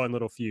a fun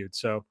little feud.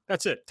 So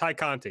that's it. Ty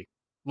Conti,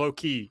 low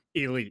key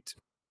elite.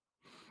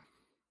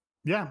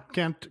 Yeah,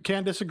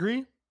 can't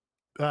disagree.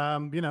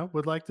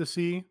 Would like to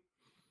see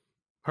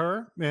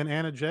her and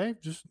Anna Jay.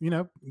 Just,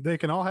 they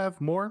can all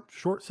have more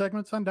short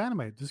segments on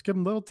Dynamite. Just give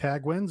them little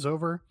tag wins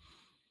over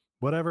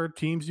whatever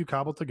teams you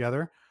cobble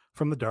together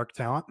from the dark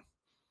talent.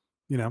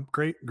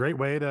 Great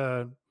way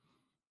to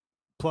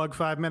plug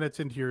 5 minutes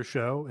into your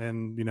show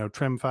and,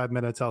 trim 5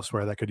 minutes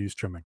elsewhere that could use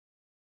trimming.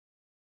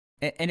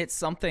 And it's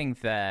something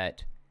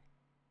that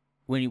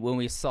when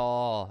we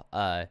saw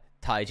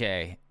Ty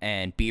J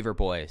and Beaver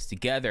Boys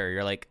together,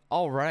 you're like,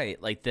 all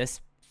right, like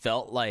this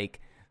felt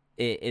like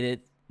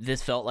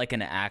this felt like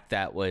an act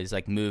that was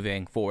like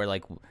moving forward.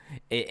 Like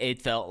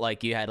it felt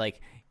like you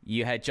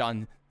had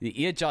John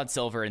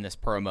Silver in this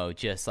promo,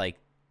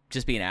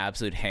 just being an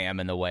absolute ham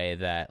in the way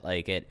that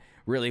like it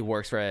really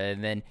works for it.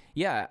 And then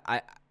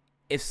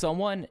if there's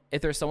someone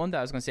that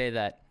I was going to say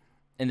that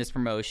in this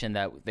promotion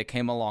that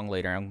came along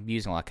later, I'm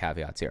using a lot of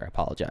caveats here, I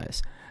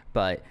apologize,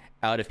 but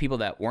out of people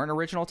that weren't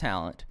original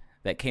talent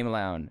that came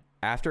along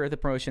after the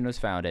promotion was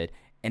founded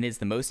and is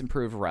the most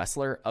improved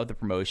wrestler of the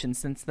promotion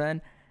since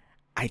then,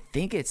 I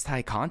think it's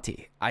Ty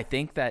Conti. I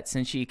think that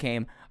since she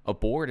came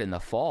aboard in the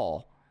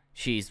fall,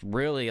 she's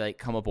really like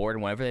come aboard,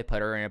 and whenever they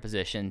put her in a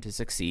position to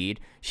succeed,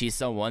 she's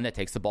someone that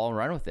takes the ball and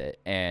run with it.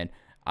 And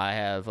I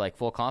have like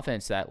full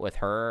confidence that with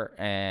her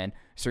and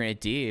Serena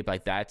Deeb,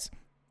 like that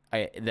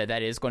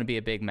is going to be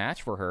a big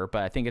match for her.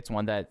 But I think it's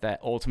one that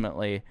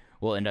ultimately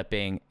will end up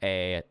being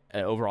an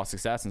overall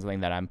success and something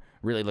that I'm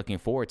really looking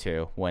forward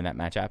to when that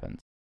match happens.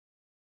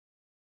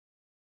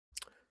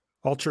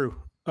 All true.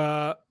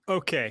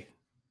 Okay.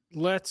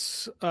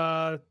 Let's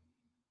talk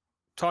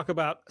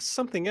about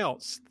something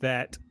else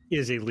that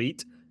is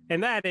elite,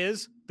 and that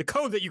is the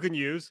code that you can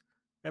use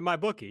at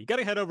MyBookie. You got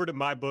to head over to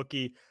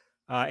MyBookie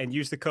and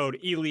use the code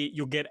ELITE.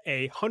 You'll get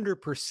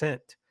 100%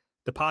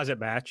 deposit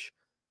match.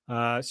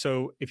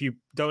 So if you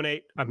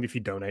deposit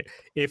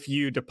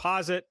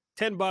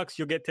 $10,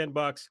 you'll get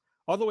 $10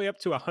 all the way up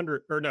to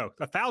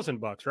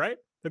 $1,000, right?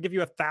 They'll give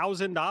you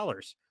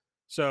 $1,000.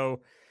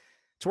 So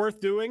it's worth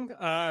doing.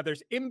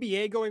 There's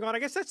NBA going on. I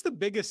guess that's the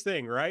biggest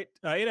thing, right?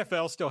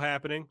 NFL still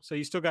happening, so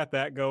you still got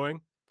that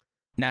going.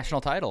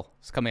 National title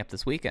is coming up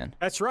this weekend.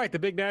 That's right, the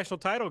big national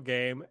title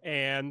game,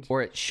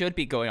 or it should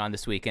be going on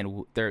this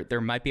weekend.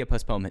 There might be a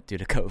postponement due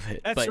to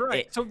COVID. That's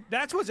right. So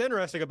that's what's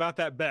interesting about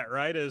that bet,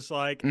 right? Is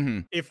like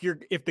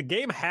if the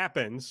game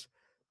happens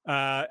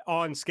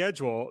on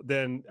schedule,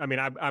 then I mean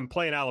I'm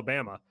playing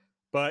Alabama,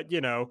 but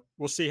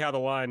we'll see how the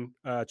line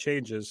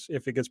changes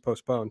if it gets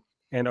postponed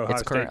and Ohio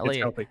State gets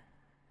healthy.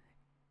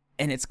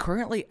 And it's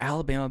currently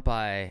Alabama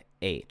by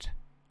 8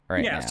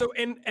 right now. Yeah, so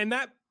and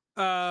that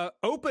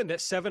opened at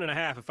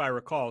 7.5, if I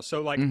recall.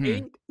 So like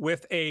 8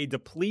 with a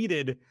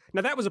depleted.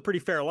 Now that was a pretty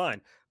fair line,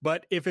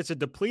 but if it's a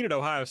depleted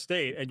Ohio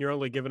State and you're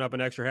only giving up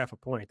an extra half a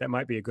point, that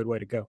might be a good way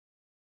to go.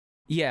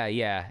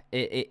 Yeah.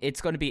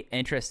 It's going to be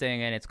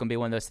interesting, and it's going to be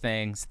one of those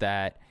things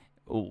that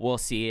we'll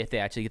see if they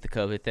actually get the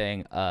COVID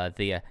thing.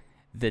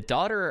 The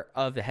daughter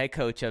of the head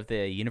coach of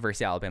the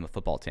University of Alabama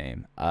football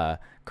team,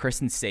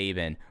 Kristen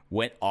Saban,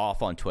 went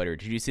off on Twitter.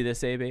 Did you see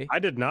this, AB? I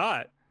did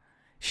not.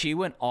 She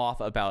went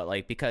off about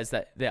because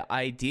the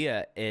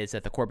idea is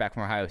that the quarterback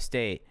from Ohio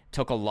State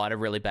took a lot of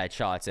really bad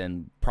shots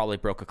and probably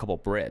broke a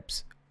couple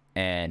ribs.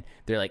 And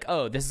they're like,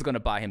 oh, this is going to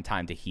buy him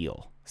time to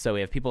heal. So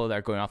we have people that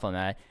are going off on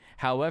that.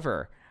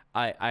 However,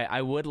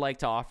 I would like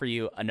to offer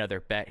you another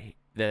bet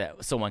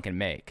that someone can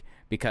make,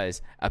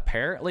 because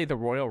apparently the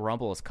Royal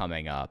Rumble is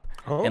coming up.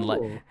 Oh.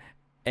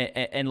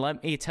 And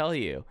let me tell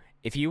you,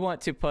 if you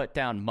want to put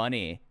down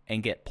money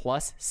and get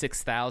plus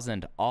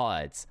 6,000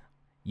 odds,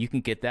 you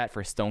can get that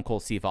for Stone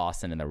Cold Steve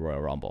Austin in the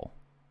Royal Rumble.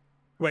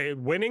 Wait,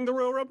 winning the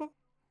Royal Rumble?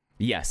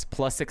 Yes,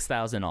 plus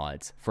 6,000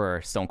 odds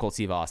for Stone Cold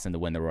Steve Austin to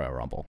win the Royal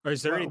Rumble. Or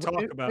is there any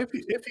talk about...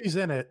 If he's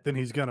in it, then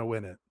he's going to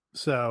win it.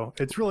 So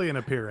it's really an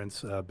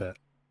appearance bet.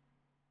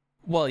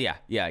 Well, yeah.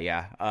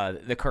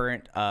 The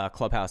current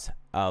clubhouse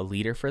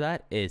leader for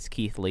that is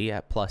Keith Lee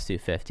at plus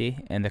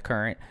 250, and the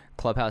current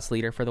clubhouse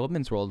leader for the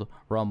Women's World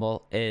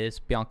Rumble is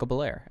Bianca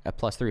Belair at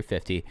plus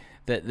 350.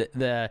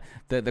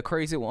 The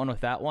crazy one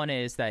with that one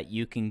is that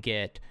you can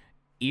get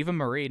Eva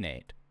Marie,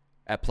 Nate,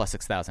 at plus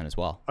 6,000 as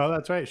well. Oh,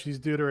 that's right. She's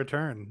due to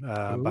return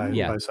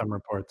by some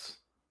reports.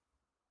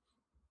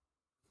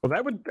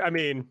 Well,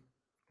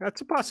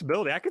 that's a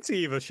possibility. I could see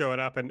Eva showing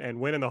up and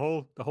winning the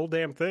whole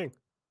damn thing.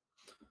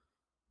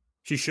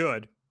 She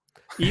should.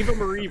 Eva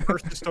Marie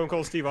versus Stone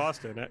Cold Steve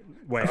Austin.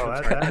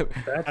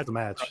 That's the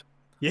match.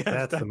 Yeah,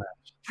 that's the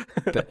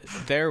match.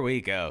 There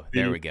we go.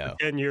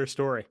 10-year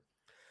story.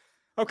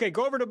 Okay,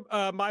 go over to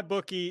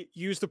MyBookie,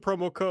 use the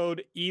promo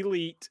code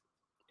ELITE,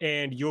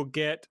 and you'll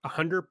get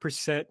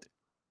 100%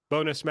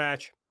 bonus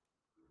match.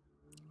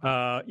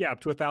 Up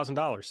to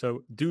 $1,000.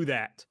 So do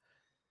that.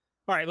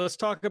 All right, let's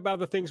talk about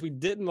the things we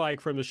didn't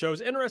like from the show.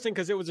 It's interesting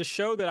because it was a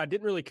show that I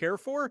didn't really care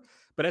for,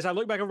 but as I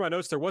look back over my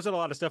notes, there wasn't a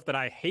lot of stuff that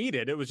I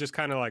hated. It was just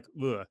kind of like,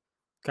 ugh,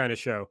 kind of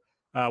show.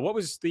 What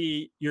was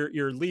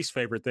your least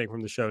favorite thing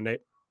from the show,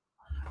 Nate?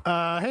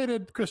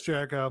 Hated Chris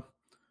Jericho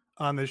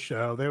on this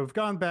show. They've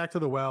gone back to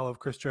the well of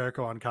Chris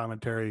Jericho on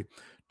commentary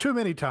too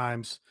many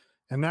times,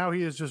 and now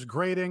he is just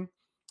grating.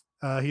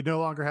 He no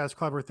longer has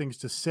clever things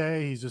to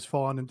say. He's just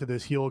fallen into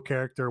this heel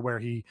character where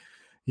he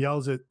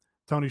yells at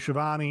Tony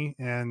Schiavone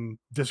and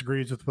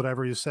disagrees with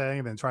whatever he's saying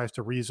and then tries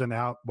to reason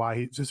out why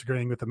he's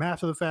disagreeing with him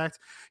after the fact.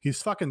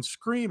 He's fucking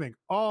screaming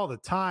all the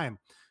time.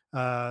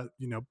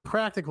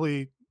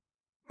 Practically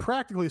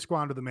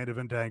squandered the main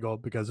event angle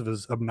because of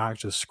his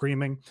obnoxious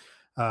screaming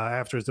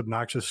after his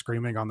obnoxious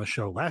screaming on the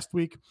show last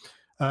week.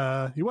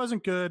 He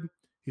wasn't good.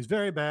 He's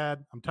very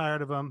bad. I'm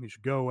tired of him. He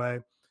should go away.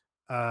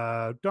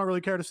 Don't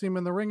really care to see him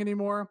in the ring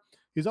anymore.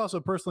 He's also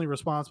personally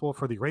responsible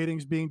for the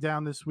ratings being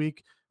down this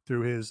week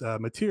through his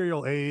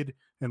material aid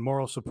and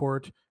moral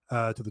support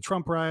to the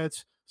Trump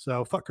riots.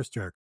 So fuck Chris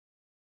Jericho.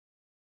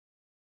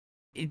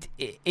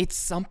 It's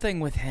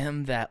something with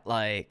him that,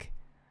 like,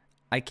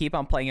 I keep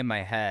on playing in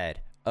my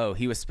head. Oh,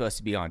 he was supposed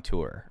to be on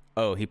tour.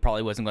 Oh, he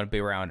probably wasn't going to be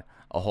around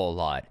a whole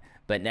lot.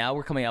 But now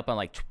we're coming up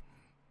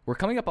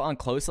on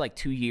close to like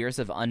 2 years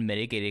of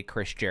unmitigated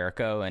Chris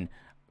Jericho and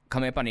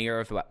coming up on a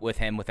year with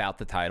him without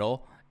the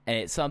title. And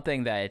it's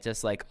something that it's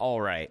just like,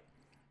 all right,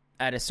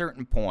 at a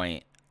certain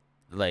point,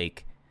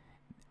 like,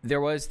 there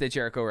was the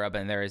Jericho rub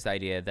and there is the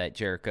idea that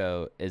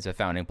Jericho is a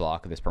founding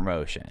block of this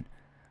promotion.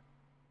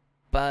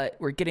 But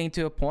we're getting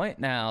to a point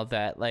now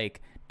that,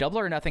 like, Double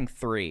or Nothing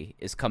 3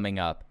 is coming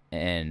up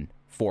in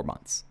 4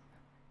 months.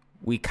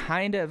 We're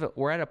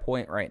at a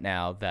point right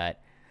now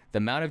that the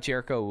amount of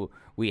Jericho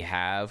we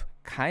have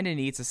kind of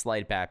needs to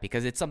slide back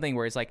because it's something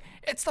where it's like,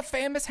 it's the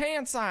famous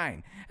hand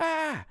sign.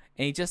 And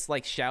he just,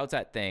 like, shouts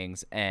at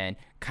things and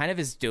kind of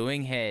is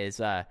doing his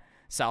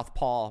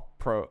Southpaw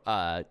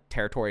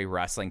territory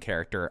wrestling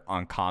character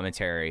on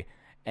commentary.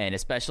 And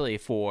especially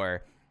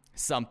for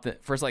some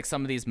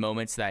of these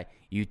moments that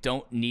you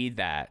don't need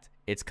that,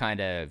 it's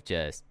kind of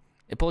just,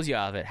 it pulls you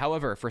out of it.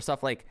 However, for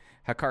stuff like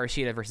Hikaru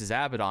Shida versus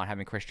Abaddon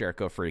having Chris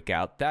Jericho freak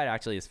out, that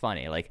actually is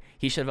funny. Like,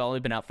 he should have only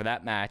been out for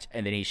that match,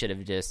 and then he should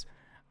have just,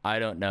 I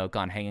don't know,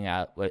 gone hanging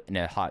out in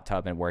a hot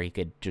tub and where he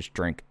could just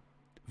drink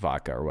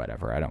vodka or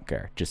whatever. I don't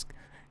care. Just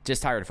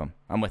tired of him.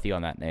 I'm with you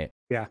on that, Nate.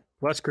 Yeah,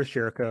 less Chris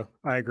Jericho.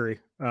 I agree.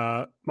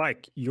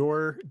 Mike,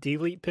 your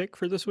delete pick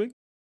for this week?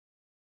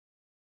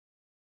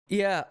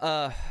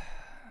 Yeah,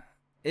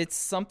 it's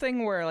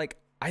something where, like,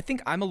 I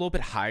think I'm a little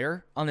bit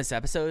higher on this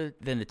episode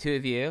than the two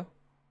of you.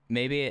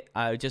 Maybe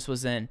I just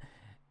was in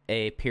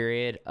a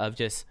period of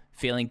just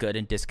feeling good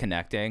and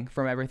disconnecting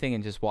from everything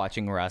and just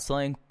watching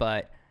wrestling.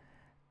 But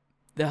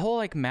the whole,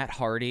 like, Matt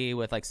Hardy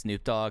with, like,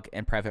 Snoop Dogg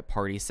and Private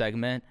Party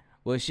segment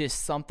was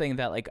just something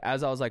that, like,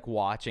 as I was, like,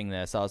 watching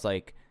this, I was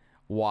like,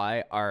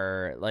 why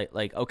are,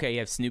 like okay, you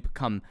have Snoop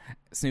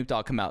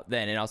Dogg come out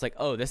then, and I was like,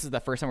 oh, this is the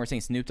first time we're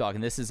seeing Snoop Dogg,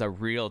 and this is a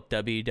real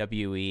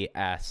WWE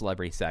ass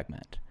celebrity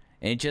segment.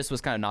 And it just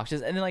was kind of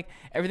noxious. And then, like,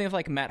 everything with,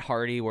 like, Matt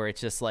Hardy, where it's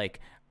just like,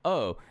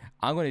 oh,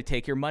 I'm going to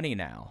take your money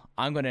now.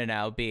 I'm going to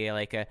now be,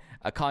 like,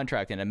 a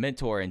contract and a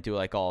mentor and do,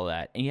 like, all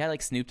that. And you had,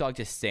 like, Snoop Dogg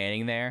just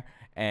standing there,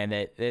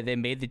 and they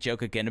made the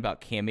joke again about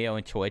Cameo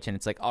and Twitch, and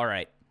it's like, all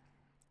right,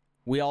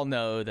 we all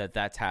know that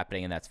that's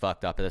happening and that's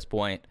fucked up at this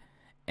point,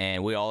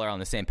 and we all are on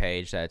the same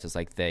page that it's just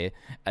like, they,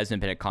 as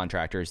independent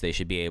contractors, they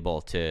should be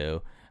able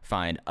to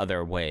find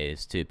other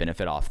ways to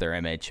benefit off their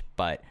image.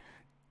 But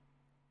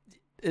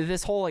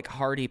this whole, like,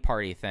 Hardy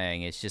Party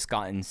thing, it's just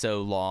gotten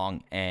so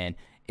long and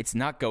it's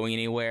not going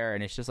anywhere.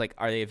 And it's just like,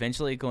 are they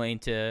eventually going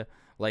to,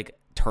 like,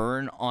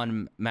 turn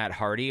on Matt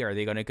Hardy? Are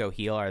they going to go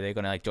heel? Are they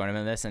going to, like, join him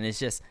in this? And it's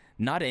just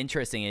not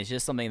interesting. It's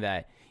just something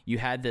that you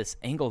had this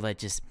angle that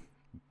just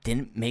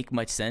didn't make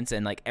much sense.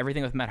 And, like,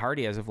 everything with Matt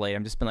Hardy as of late,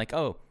 I'm just been like,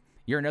 oh,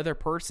 you're another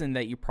person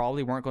that you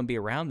probably weren't going to be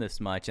around this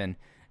much. And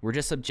we're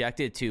just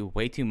subjected to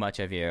way too much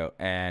of you.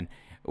 And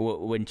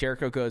when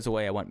Jericho goes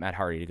away, I want Matt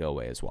Hardy to go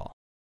away as well.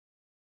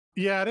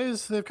 Yeah, it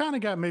is. They've kind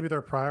of got maybe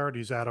their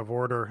priorities out of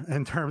order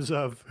in terms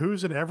of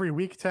who's an every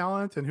week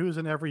talent and who's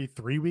an every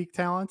 3 week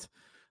talent.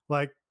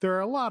 Like, there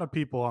are a lot of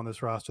people on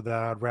this roster that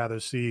I'd rather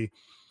see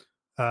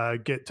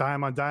get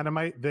time on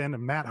Dynamite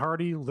than Matt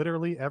Hardy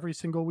literally every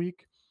single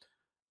week.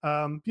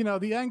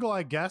 The angle,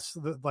 I guess,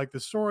 like the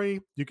story,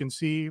 you can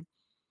see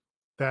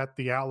that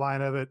the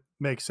outline of it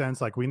makes sense.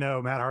 Like, we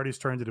know Matt Hardy's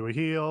turned into a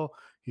heel.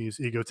 He's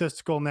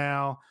egotistical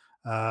now.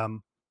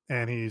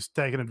 And he's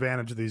taking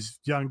advantage of these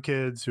young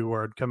kids who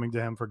are coming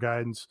to him for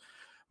guidance.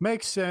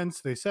 Makes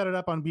sense. They set it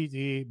up on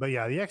BTE, but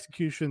yeah, the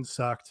execution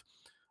sucked.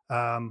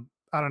 I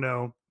don't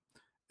know.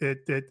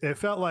 It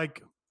felt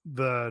like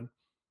the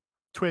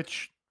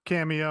Twitch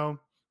cameo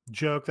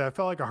joke that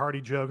felt like a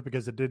Hardy joke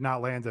because it did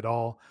not land at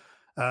all.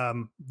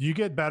 You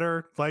get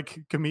better, like,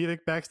 comedic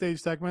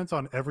backstage segments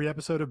on every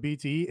episode of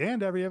BTE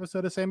and every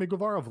episode of Sammy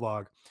Guevara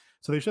vlog.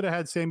 So they should have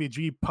had Sammy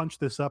G punch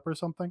this up or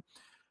something.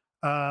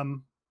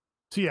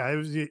 So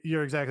yeah,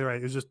 you're exactly right.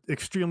 It was just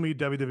extremely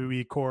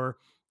WWE core.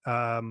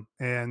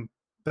 And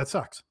that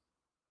sucks.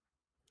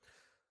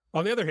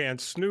 On the other hand,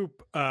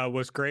 Snoop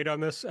was great on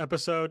this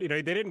episode.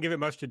 They didn't give it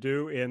much to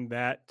do in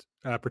that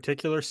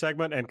particular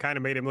segment, and kind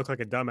of made him look like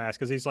a dumbass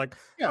because he's like,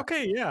 Yeah.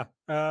 okay, yeah.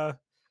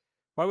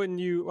 Why wouldn't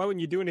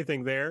you do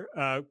anything there?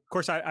 Of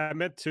course, I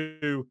meant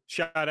to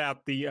shout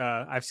out the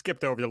I've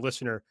skipped over the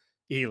listener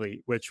Ely,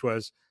 which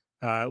was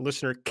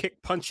listener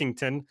Kick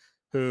Punchington,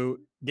 who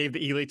gave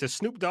the Ely to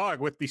Snoop Dogg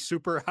with the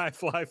super high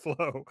fly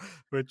flow,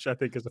 which I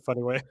think is a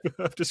funny way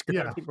of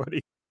describing what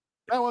he.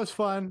 That was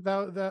fun.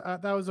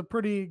 That was a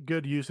pretty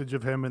good usage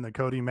of him in the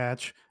Cody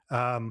match.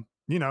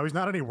 He's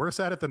not any worse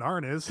at it than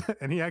Arn is,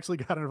 and he actually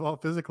got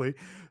involved physically.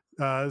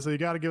 So you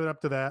got to give it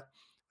up to that.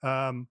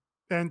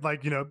 And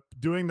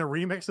doing the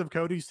remix of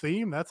Cody's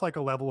theme, that's like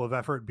a level of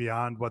effort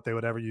beyond what they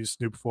would ever use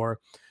Snoop for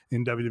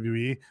in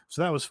WWE.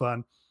 So that was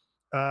fun.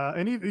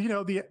 And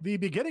the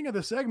beginning of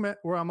the segment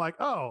where I'm like,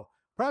 oh,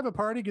 Private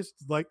Party gets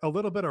like a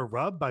little bit of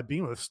rub by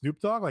being with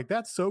Snoop Dogg. Like,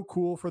 that's so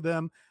cool for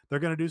them. They're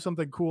going to do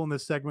something cool in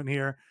this segment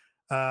here.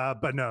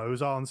 But no, it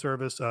was all in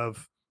service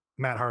of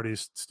Matt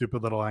Hardy's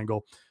stupid little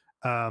angle.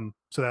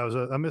 So that was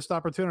a missed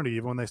opportunity,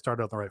 even when they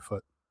started on the right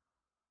foot.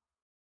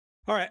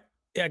 All right.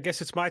 Yeah, I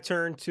guess it's my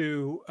turn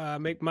to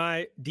make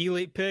my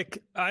D-Elite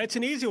pick. It's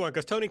an easy one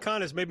because Tony Khan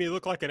has made me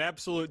look like an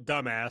absolute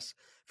dumbass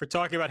for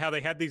talking about how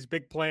they had these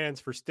big plans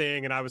for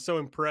Sting. And I was so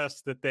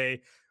impressed that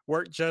they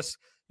weren't just,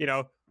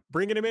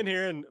 bringing him in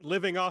here and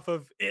living off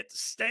of it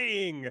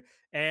staying.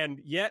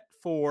 And yet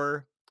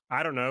for,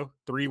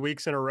 3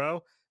 weeks in a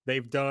row,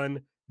 they've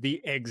done the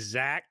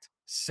exact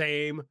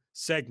same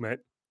segment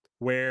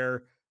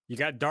where you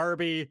got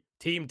Darby,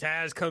 Team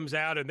Taz comes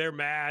out and they're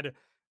mad,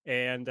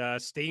 and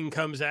Sting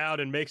comes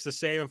out and makes the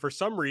save. And for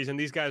some reason,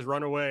 these guys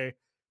run away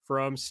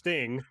from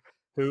Sting,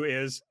 who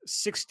is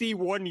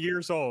 61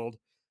 years old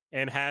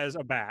and has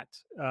a bat.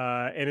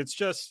 And it's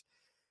just,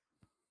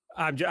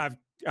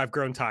 I've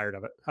grown tired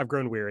of it. I've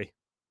grown weary.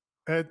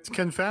 It's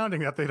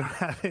confounding that they don't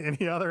have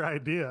any other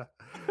idea.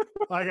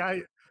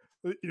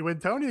 When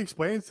Tony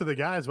explains to the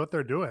guys what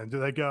they're doing, do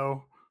they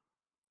go,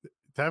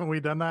 haven't we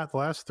done that the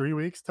last 3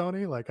 weeks,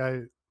 Tony?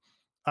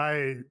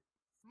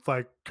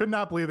 I could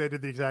not believe they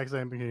did the exact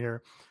same thing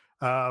here.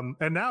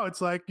 And now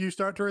it's like you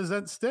start to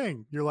resent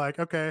Sting. You're like,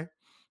 okay,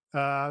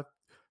 I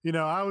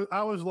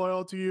was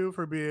loyal to you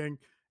for being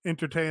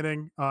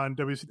entertaining on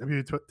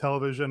WCW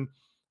television,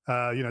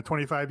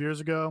 25 years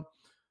ago.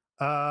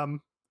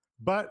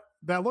 But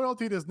that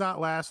loyalty does not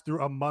last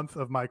through a month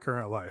of my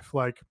current life.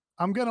 Like,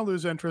 I'm going to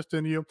lose interest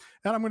in you,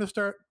 and I'm going to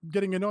start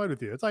getting annoyed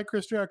with you. It's like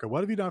Chris Jericho.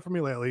 What have you done for me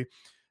lately?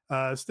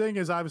 Sting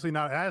is obviously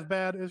not as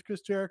bad as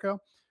Chris Jericho,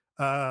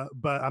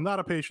 but I'm not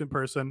a patient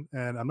person,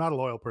 and I'm not a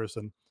loyal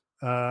person.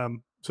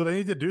 So they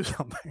need to do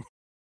something.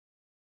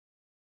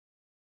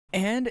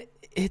 And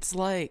it's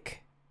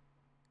like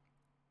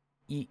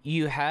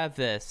you have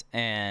this,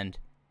 and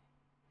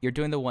you're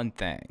doing the one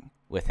thing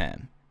with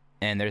him,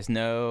 and there's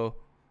no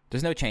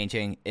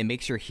changing. It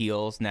makes your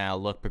heels now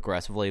look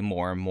progressively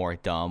more and more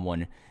dumb,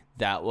 when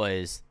that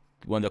was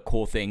one of the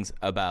cool things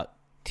about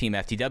Team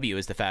FTW,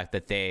 is the fact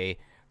that they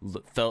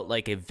felt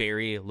like a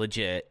very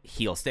legit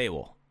heel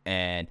stable,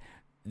 and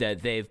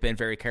that they've been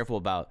very careful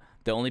about.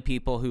 The only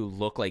people who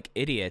look like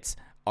idiots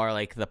are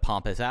like the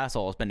pompous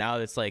assholes. But now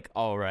it's like,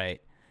 all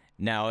right,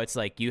 now it's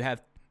like you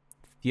have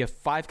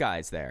 5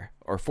 guys there,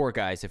 or 4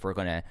 guys if we're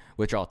going to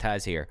withdraw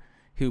Taz here,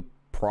 who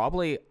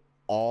probably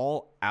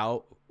all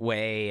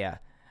outweigh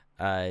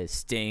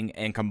Sting,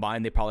 and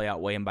combined they probably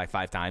outweigh him by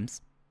 5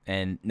 times.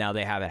 And now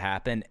they have it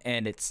happen,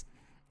 and it's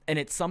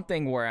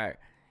something where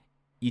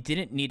you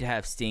didn't need to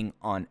have Sting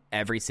on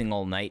every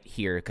single night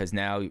here, because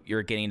now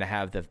you're getting to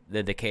have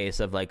the case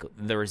of like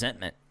the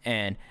resentment.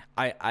 And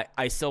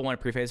I still want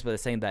to preface by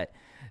saying that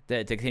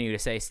to continue to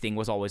say Sting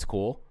was always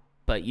cool,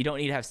 but you don't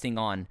need to have Sting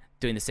on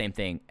doing the same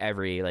thing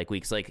every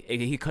weeks. Like,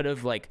 he could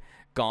have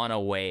gone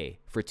away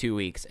for 2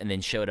 weeks and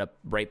then showed up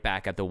right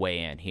back at the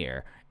weigh-in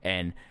here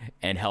and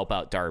help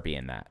out Darby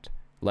in that.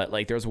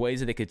 Like, there's ways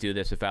that they could do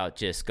this without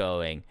just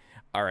going,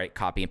 all right,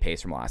 copy and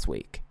paste from last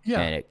week.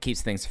 Yeah. And it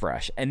keeps things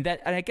fresh. And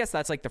I guess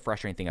that's like the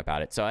frustrating thing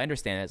about it. So I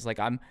understand it. It's like,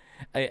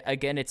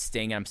 again, it's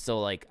Sting. I'm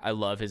still like, I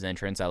love his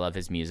entrance. I love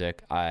his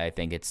music. I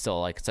think it's still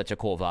like such a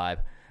cool vibe,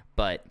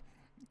 but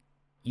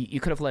you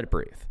could have let it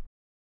breathe.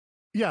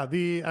 Yeah.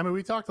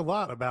 We talked a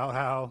lot about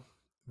how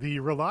the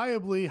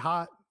reliably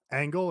hot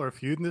angle or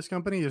feud in this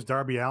company is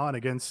Darby Allin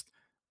against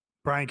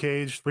Brian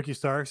Cage, Ricky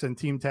Starks, and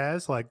Team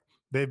Taz. Like,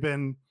 they've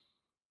been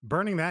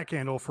burning that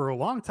candle for a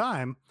long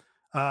time.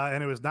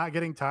 And it was not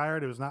getting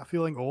tired. It was not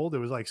feeling old. It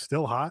was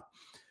still hot.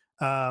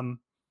 And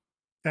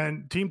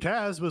Team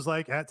Taz was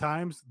at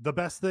times the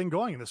best thing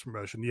going in this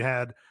promotion. You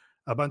had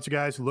a bunch of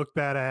guys who looked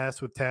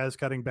badass with Taz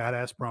cutting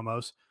badass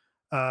promos.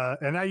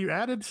 And now you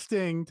added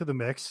Sting to the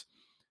mix.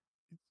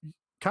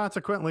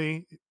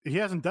 Consequently, he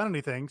hasn't done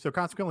anything. So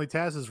consequently,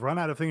 Taz has run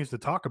out of things to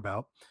talk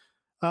about.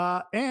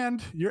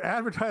 And you're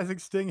advertising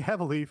Sting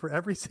heavily for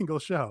every single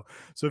show.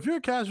 So if you're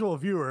a casual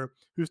viewer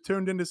who's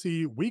tuned in to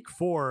see week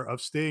 4 of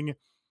Sting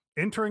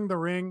entering the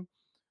ring,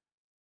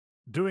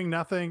 doing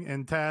nothing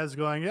and Taz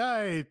going,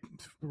 "Hey,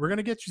 we're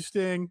gonna get you,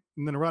 Sting,"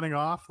 and then running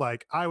off,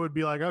 like I would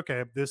be like,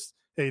 "Okay, this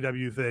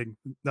AEW thing,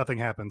 nothing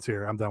happens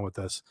here. I'm done with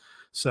this."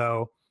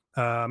 So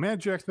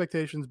manage your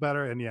expectations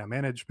better, and yeah,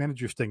 manage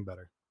your Sting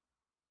better.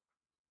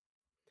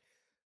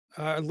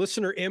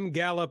 Listener M.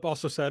 Gallup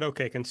also said,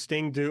 okay, can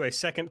Sting do a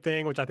second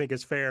thing, which I think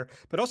is fair,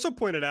 but also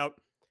pointed out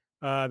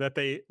that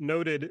they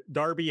noted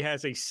Darby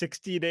has a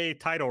 60-day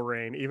title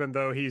reign, even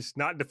though he's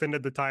not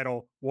defended the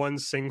title one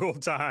single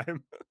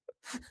time.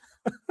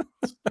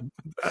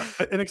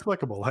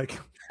 Inexplicable. Like,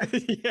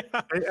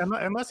 yeah.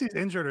 Unless he's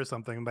injured or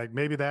something, like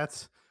maybe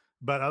that's,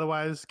 but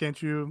otherwise,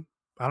 can't you,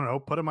 I don't know,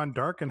 put him on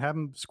Dark and have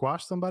him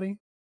squash somebody?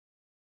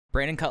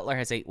 Brandon Cutler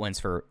has 8 wins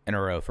in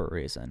a row for a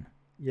reason.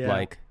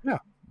 Yeah.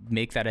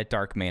 Make that a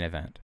Dark main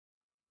event.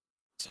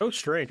 So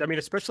strange. I mean,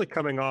 especially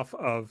coming off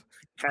of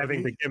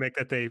having the gimmick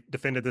that they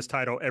defended this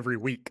title every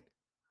week.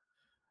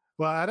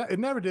 Well, it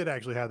never did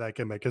actually have that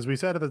gimmick, because we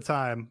said at the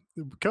time,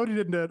 Cody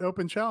did an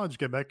open challenge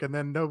gimmick, and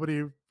then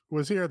nobody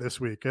was here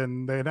this week,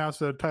 and they announced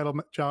a title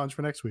challenge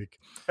for next week.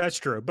 That's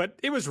true, but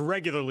it was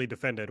regularly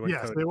defended.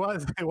 Yes, Cody...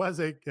 it was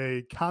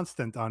a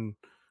constant on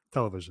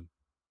television.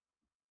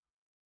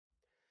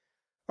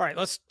 All right,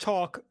 let's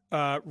talk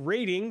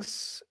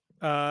ratings.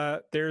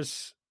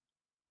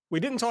 We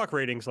didn't talk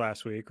ratings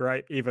last week,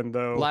 right? Even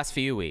though the last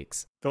few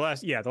weeks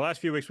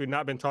we've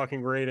not been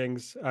talking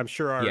ratings. I'm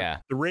sure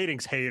the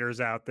ratings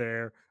haters out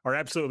there are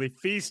absolutely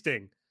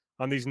feasting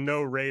on these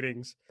no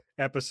ratings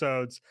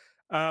episodes.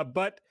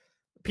 But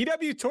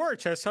PW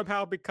Torch has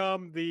somehow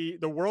become the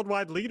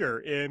worldwide leader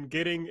in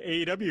getting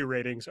AEW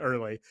ratings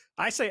early.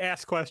 I say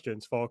ask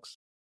questions, folks.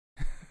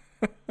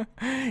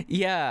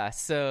 Yeah,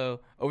 so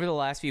over the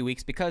last few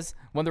weeks, because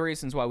one of the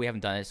reasons why we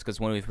haven't done it is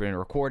because when we've been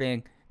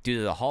recording, due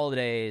to the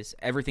holidays,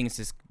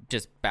 everything's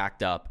just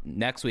backed up.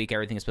 Next week,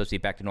 everything is supposed to be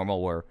back to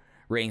normal, where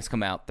ratings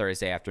come out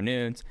Thursday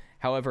afternoons.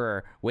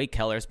 However, Wade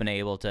Keller's been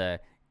able to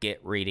get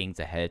ratings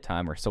ahead of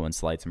time, or someone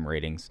slides some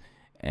ratings,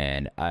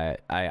 and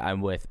I'm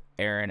with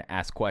Aaron,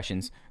 ask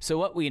questions. So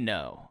what we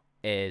know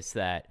is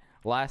that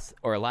last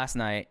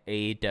night,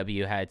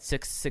 AEW had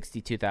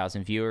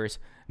 662,000 viewers.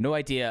 No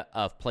idea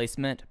of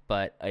placement,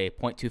 but a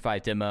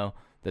 0.25 demo.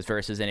 This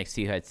versus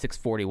NXT, who had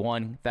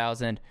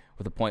 641,000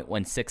 with a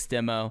 0.16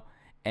 demo.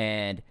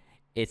 And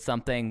it's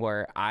something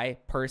where I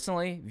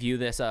personally view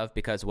this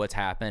because what's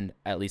happened,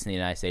 at least in the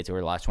United States, over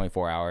the last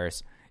 24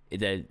 hours,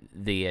 the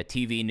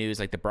TV news,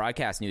 like the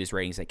broadcast news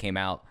ratings that came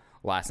out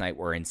last night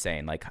were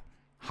insane, like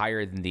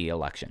higher than the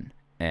election.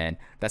 And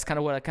that's kind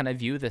of what I kind of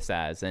view this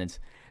as. And it's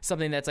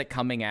something that's like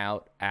coming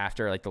out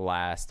after like the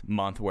last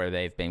month, where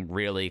they've been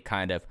really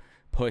kind of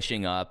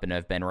pushing up and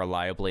have been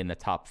reliably in the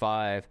top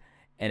 5.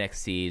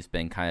 NXT's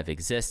been kind of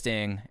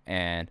existing,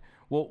 and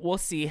we'll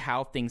see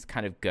how things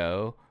kind of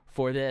go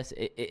for this.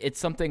 It's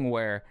something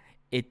where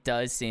it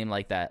does seem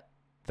like that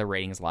the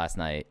ratings last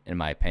night, in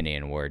my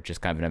opinion, were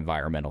just kind of an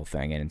environmental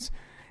thing, and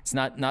it's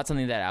not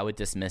something that I would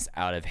dismiss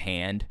out of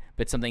hand,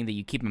 but something that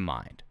you keep in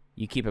mind.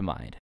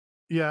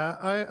 Yeah,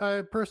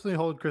 I personally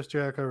hold Chris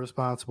Jericho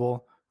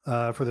responsible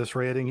for this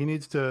rating. He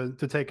needs to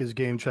take his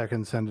game check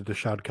and send it to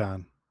Shad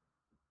Khan.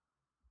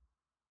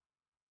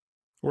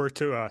 Or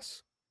to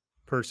us,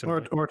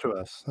 personally. Or to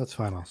us. That's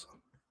fine also.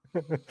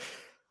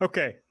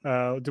 Okay.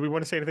 Do we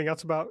want to say anything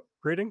else about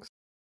ratings?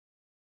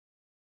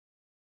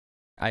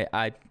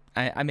 I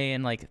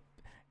mean, like,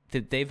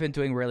 they've been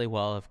doing really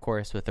well, of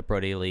course, with the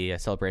Brody Lee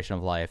Celebration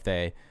of Life.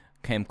 They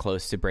came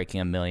close to breaking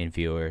 1 million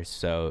viewers,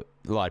 so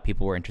a lot of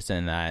people were interested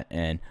in that,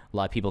 and a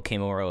lot of people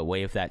came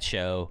away with that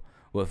show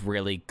with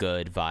really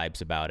good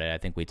vibes about it. I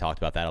think we talked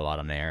about that a lot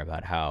on air,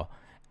 about how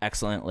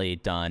excellently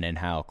done and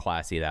how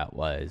classy that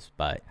was.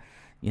 But,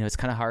 it's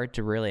kind of hard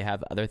to really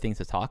have other things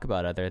to talk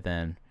about other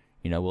than,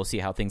 we'll see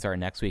how things are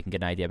next week and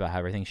get an idea about how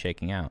everything's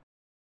shaking out.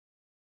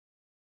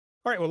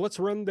 All right, well, let's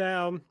run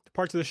down the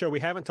parts of the show we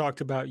haven't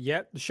talked about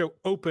yet. The show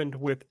opened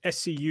with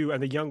SCU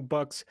and the Young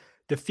Bucks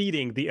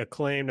defeating the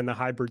Acclaimed and the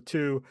Hybrid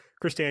 2.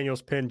 Chris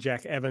Daniels pinned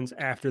Jack Evans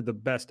after the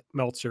best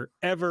Meltzer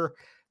ever.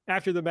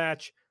 After the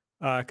match,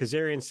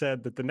 Kazarian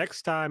said that the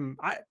next time,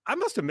 I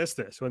must have missed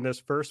this when this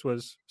first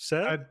was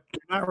said. I do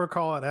not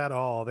recall it at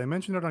all. They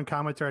mentioned it on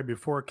commentary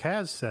before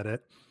Kaz said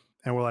it,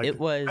 and we're like,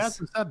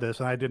 Kaz said this,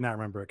 and I did not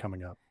remember it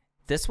coming up.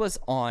 This was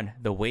on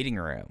The Waiting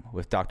Room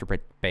with Dr.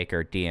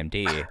 Baker,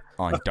 DMD,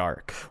 on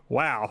Dark.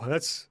 Wow,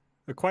 that's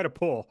quite a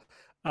pull.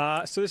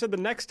 So they said the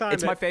next time...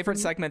 It's my favorite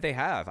segment they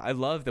have. I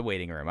love The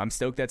Waiting Room. I'm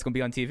stoked that's going to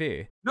be on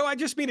TV. No, I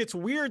just mean it's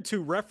weird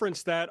to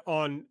reference that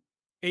on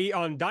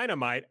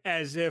Dynamite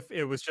as if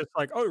it was just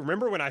like, oh,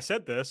 remember when I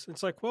said this?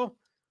 It's like, well,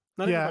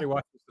 not everybody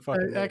watches the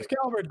fucking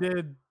Excalibur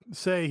did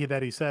say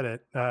that he said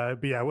it.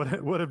 But yeah,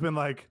 would have been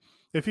like,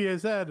 if he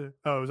had said,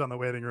 oh, it was on The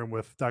Waiting Room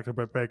with Dr.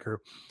 Britt Baker,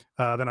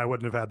 then I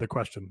wouldn't have had the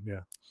question.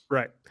 Yeah.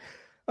 Right.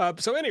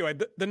 So anyway,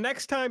 the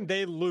next time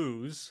they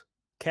lose,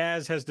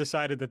 Kaz has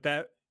decided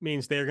that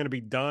means they're going to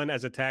be done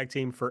as a tag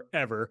team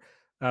forever.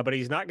 But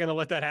he's not going to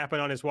let that happen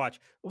on his watch.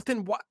 Well,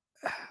 then what?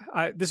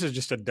 This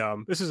is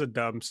a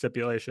dumb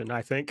stipulation,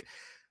 I think.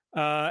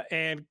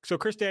 And so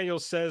Chris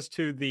Daniels says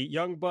to the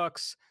Young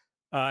Bucks,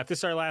 If this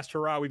is our last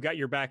hurrah, we've got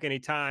your back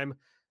anytime,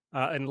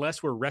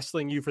 unless we're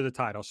wrestling you for the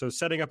title. So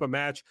setting up a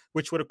match,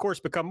 which would, of course,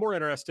 become more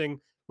interesting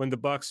when the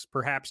Bucks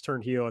perhaps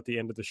turn heel at the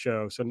end of the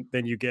show. So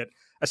then you get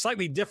a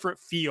slightly different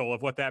feel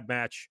of what that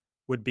match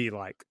would be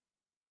like.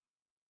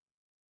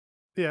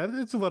 Yeah,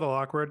 it's a little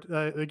awkward.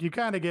 Like you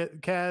kind of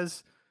get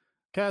Kaz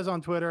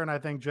on Twitter, and I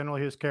think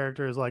generally his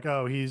character is like,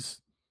 oh,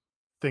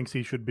 thinks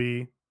he should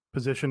be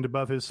positioned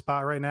above his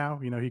spot right now.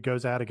 You know, he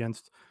goes out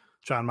against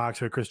Jon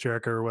Moxley or Chris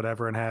Jericho or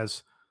whatever and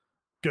has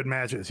good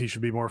matches. He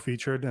should be more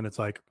featured. And it's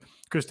like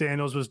Chris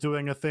Daniels was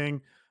doing a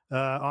thing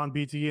on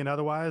BTE and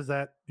otherwise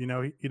that, you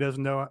know, he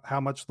doesn't know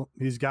how much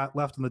he's got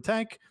left in the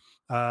tank.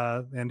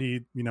 And he,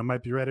 you know,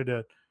 might be ready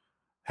to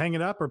hang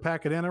it up or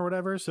pack it in or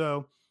whatever.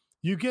 So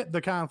you get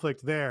the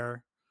conflict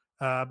there.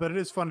 But it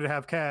is fun to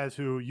have Kaz,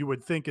 who you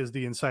would think is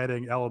the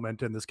inciting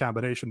element in this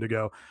combination, to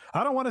go,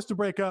 I don't want us to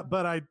break up,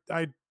 but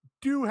I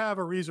do have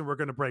a reason we're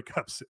going to break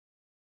up soon.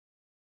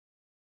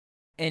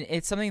 And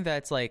it's something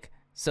that's like,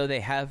 so they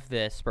have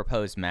this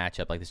proposed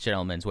matchup, like this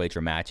gentleman's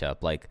wager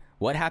matchup. Like,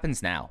 what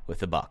happens now with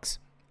the Bucks,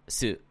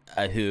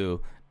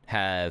 who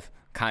have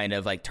kind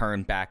of like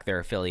turned back their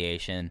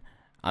affiliation?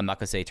 I'm not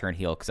going to say turn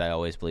heel because I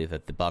always believe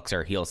that the Bucks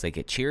are heels. They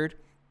get cheered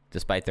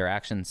despite their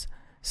actions.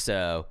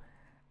 So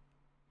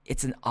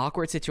it's an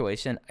awkward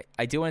situation.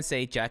 I do want to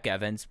say Jack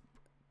Evans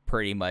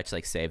pretty much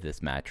like saved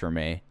this match for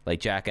me. Like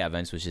Jack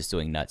Evans was just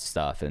doing nuts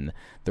stuff and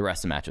the rest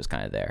of the match was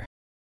kind of there.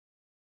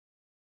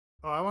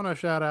 Oh, I want to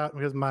shout out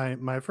because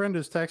my friend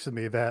has texted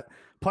me that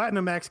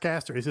Platinum Max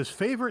Caster is his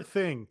favorite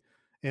thing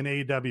in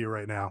AEW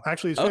right now.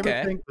 Actually, his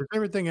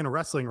favorite thing in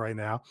wrestling right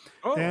now.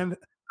 Oh. And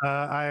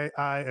I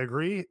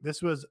agree.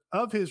 This was,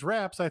 of his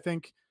raps, I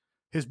think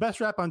his best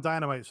rap on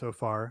Dynamite so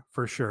far,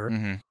 for sure.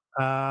 Mm-hmm.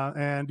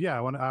 And yeah,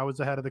 when I was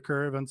ahead of the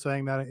curve and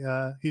saying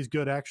that he's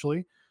good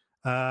actually.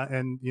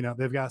 And you know,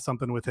 they've got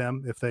something with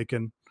him if they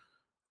can,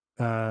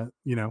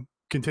 you know,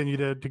 continue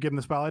to give him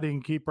the spotlight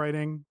and keep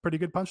writing pretty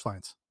good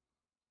punchlines.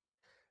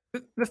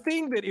 The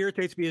thing that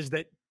irritates me is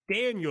that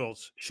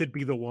Daniels should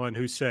be the one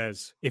who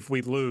says, if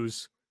we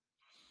lose,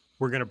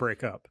 we're going to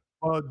break up.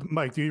 Well,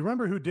 Mike, do you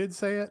remember who did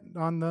say it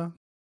on the?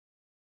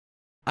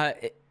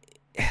 God.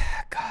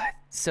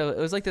 So it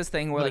was like this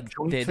thing where like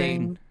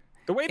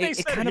the way they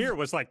said it here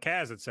was like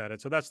Kaz had said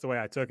it. So that's the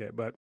way I took it.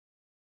 But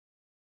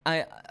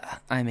I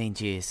mean,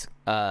 geez.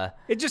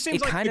 It just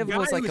seems like kind the of guy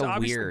was like who's a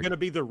obviously weird going to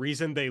be the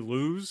reason they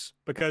lose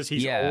because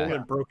he's old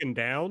and broken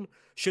down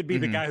should be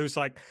the guy who's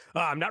like,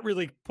 I'm not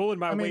really pulling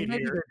my weight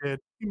here.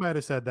 He might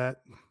have said that.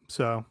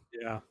 So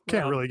yeah,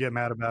 can't really get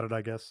mad about it,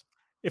 I guess.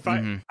 If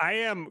I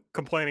am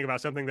complaining about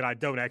something that I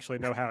don't actually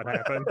know how it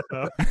happened.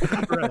 So.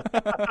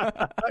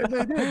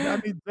 They did.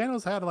 I mean,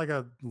 Daniels had like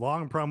a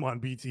long promo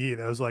on BTE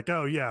that was like,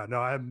 oh yeah, no,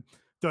 I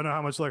don't know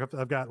how much luck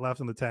I've got left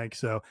in the tank.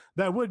 So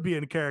that would be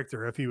in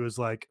character if he was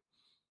like,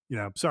 you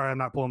know, sorry, I'm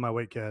not pulling my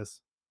weight, Kaz.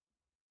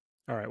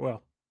 All right,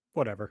 well,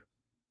 whatever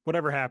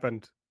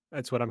happened.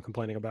 That's what I'm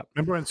complaining about.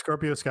 Remember when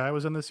Scorpio Sky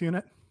was in this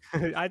unit?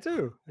 I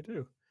do.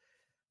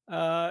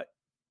 All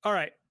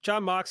right.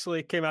 Jon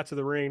Moxley came out to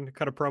the ring to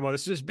cut a promo.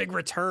 This is his big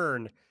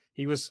return.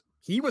 He was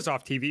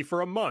off TV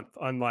for a month,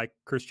 unlike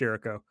Chris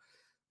Jericho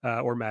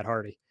or Matt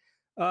Hardy.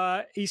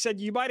 He said,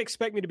 you might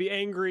expect me to be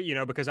angry, you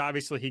know, because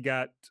obviously he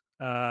got,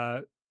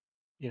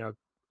 you know,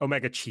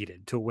 Omega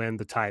cheated to win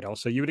the title.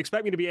 So you would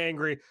expect me to be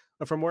angry.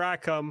 But from where I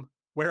come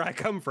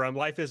from,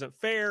 life isn't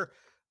fair.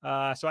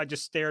 So I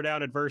just stare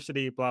down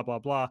adversity, blah, blah,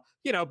 blah.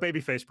 You know,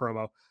 babyface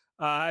promo.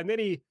 And then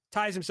he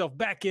ties himself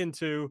back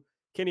into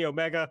Kenny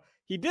Omega.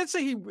 He did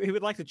say he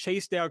would like to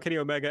chase down Kenny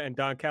Omega and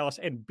Don Callis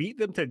and beat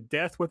them to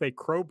death with a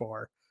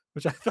crowbar,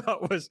 which I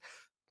thought was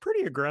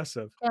pretty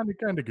aggressive.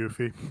 Kind of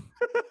goofy.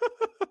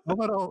 A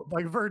little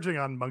like verging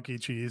on monkey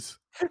cheese.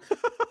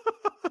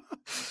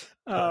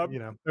 You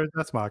know,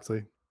 that's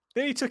Moxley.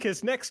 Then he took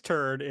his next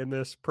turn in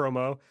this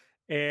promo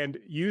and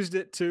used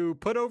it to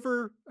put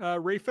over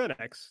Ray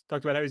Fenix.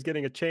 Talked about how he's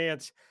getting a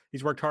chance.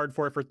 He's worked hard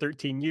for it for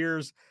 13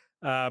 years,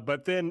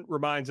 but then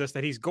reminds us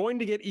that he's going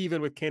to get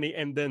even with Kenny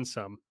and then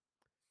some.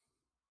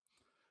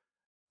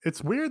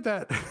 It's weird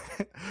that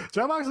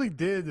Jon Moxley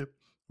did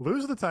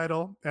lose the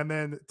title and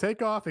then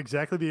take off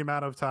exactly the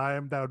amount of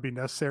time that would be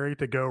necessary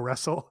to go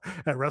wrestle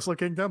at Wrestle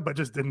Kingdom, but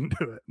just didn't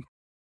do it.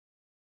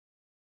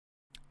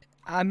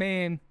 I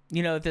mean,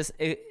 you know, this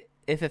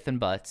if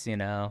and buts, you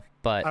know,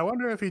 but I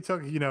wonder if he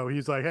took, you know,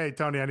 he's like, hey,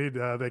 Tony, I need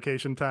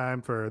vacation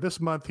time for this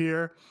month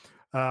here.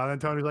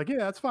 And Tony's like, yeah,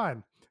 that's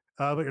fine.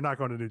 But you're not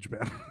going to New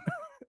Japan.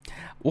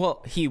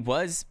 Well, he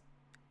was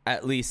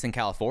at least in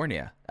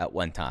California at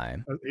one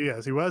time.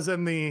 Yes, he was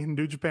in the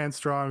New Japan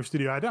Strong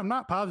studio. I'm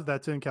not positive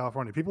that's in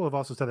California. People have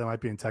also said that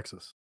might be in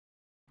Texas.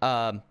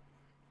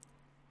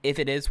 If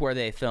it is where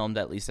they filmed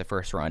at least the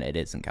first run, it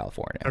is in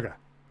California. Okay.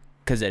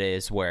 Because it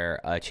is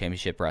where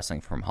Championship Wrestling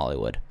from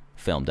Hollywood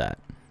filmed at.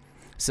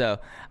 So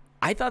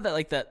I thought that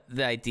like the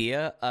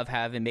idea of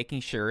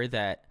making sure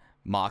that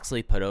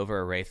Moxley put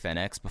over Ray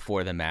Fenix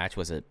before the match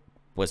was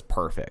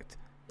perfect.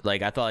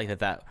 Like I thought like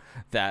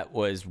that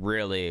was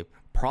really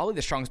probably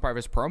the strongest part of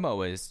his promo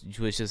was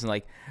just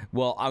like,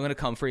 well, I'm going to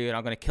come for you and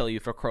I'm going to kill you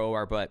for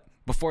Crowbar. But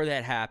before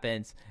that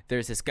happens,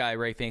 there's this guy,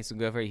 Ray Phoenix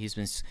McGovern.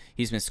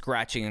 He's been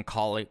scratching and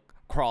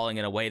crawling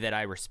in a way that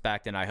I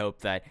respect, and I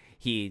hope that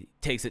he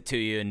takes it to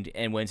you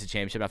and wins the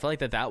championship. I feel like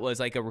that was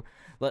like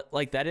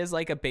that is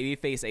like a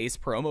babyface ace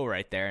promo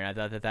right there, and I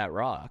thought that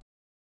rocked.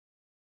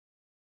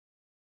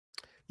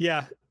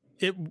 Yeah,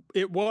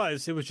 it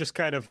was just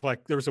kind of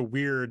like there was a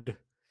weird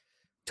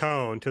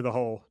tone to the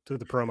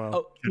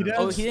promo.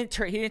 He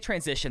didn't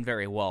transition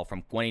very well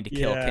from wanting to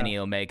kill Kenny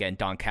Omega and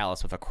Don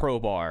Callis with a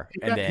crowbar,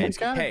 cheer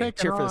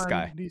for this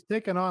guy. He's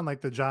taking on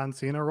like the John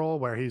Cena role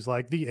where he's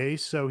like the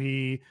ace, so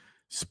he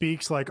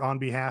speaks like on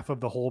behalf of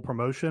the whole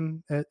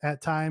promotion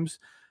at times.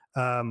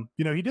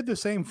 He did the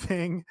same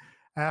thing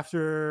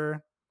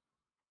after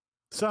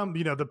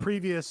the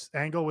previous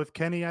angle with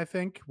Kenny, I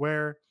think,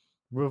 where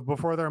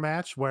before their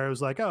match, where it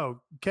was like,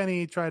 oh,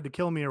 Kenny tried to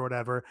kill me or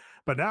whatever,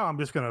 but now I'm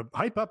just going to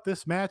hype up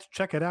this match.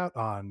 Check it out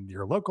on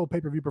your local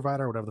pay-per-view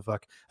provider, whatever the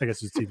fuck. I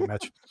guess it's a TV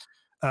match.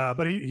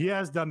 But he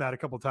has done that a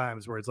couple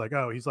times where it's like,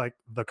 oh, he's like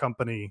the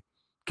company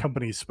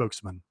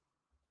spokesman.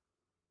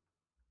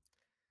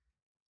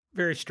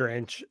 Very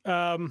strange.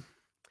 And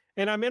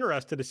I'm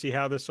interested to see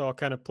how this all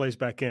kind of plays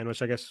back in,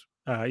 which I guess,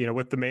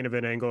 with the main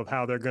event angle of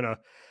how they're going to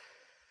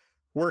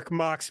work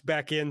Mox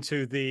back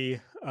into the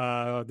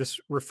this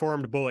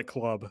reformed Bullet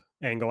Club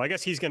angle. I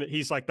guess he's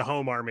like the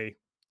home army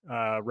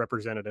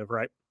representative,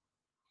 right?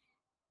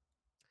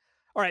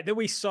 All right. Then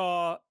we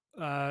saw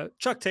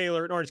Chuck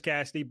Taylor and Orange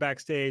Cassidy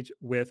backstage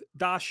with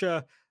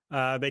Dasha.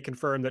 They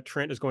confirmed that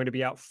Trent is going to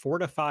be out 4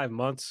 to 5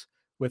 months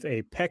with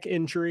a pec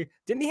injury.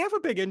 Didn't he have a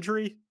big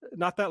injury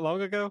not that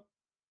long ago?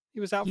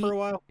 He was out for a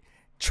while.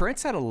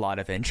 Trent's had a lot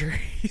of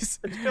injuries.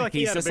 I feel like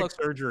he had a big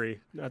surgery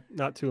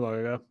not too long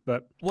ago.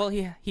 But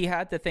he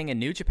had the thing in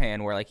New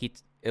Japan where like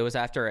it was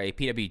after a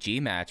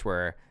PWG match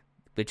where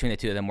between the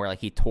two of them where like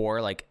he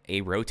tore like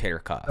a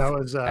rotator cuff. That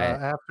was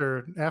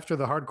after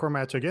the hardcore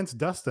match against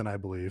Dustin, I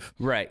believe.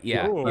 Right.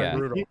 Yeah. Ooh, yeah.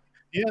 Brutal.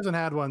 He hasn't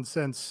had one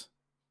since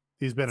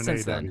he's been in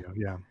AEW. Then.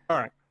 Yeah. All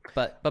right.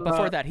 But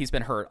before that, he's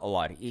been hurt a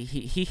lot.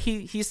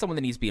 He's someone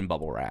that needs to be in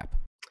bubble wrap.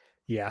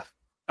 Yeah.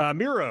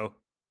 Miro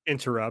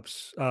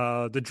interrupts.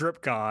 The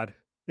Drip God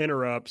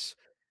interrupts,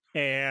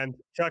 and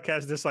Chuck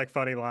has this like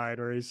funny line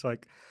where he's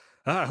like,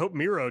 "I hope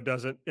Miro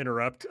doesn't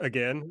interrupt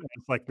again."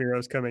 It's like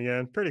Miro's coming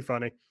in. Pretty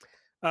funny.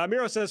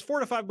 Miro says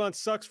 4 to 5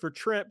 months sucks for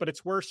Trent, but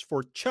it's worse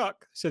for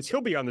Chuck since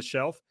he'll be on the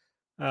shelf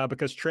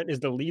because Trent is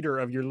the leader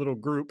of your little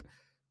group.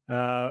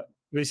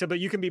 He said,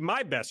 "But you can be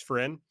my best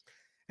friend."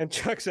 And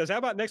Chuck says, "How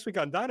about next week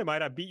on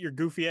Dynamite? I beat your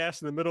goofy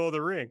ass in the middle of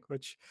the ring,"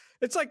 which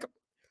it's like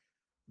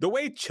the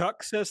way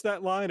Chuck says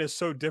that line is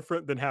so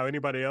different than how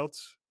anybody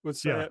else would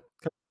say it.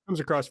 Comes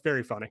across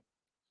very funny.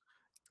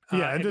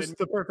 Yeah, and just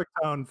the perfect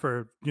tone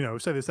for,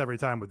 say this every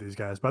time with these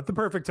guys, but the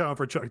perfect tone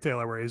for Chuck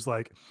Taylor where he's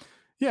like,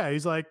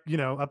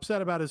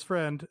 upset about his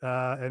friend,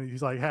 and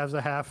he's like has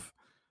a half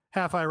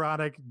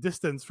ironic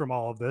distance from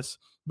all of this,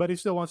 but he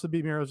still wants to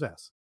beat Miro's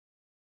ass.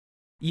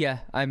 Yeah,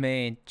 I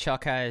mean,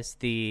 Chuck has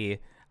the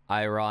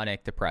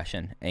ironic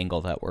depression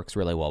angle that works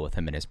really well with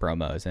him in his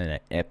promos, and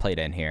it played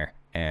in here.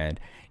 And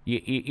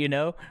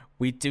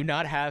we do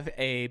not have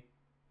a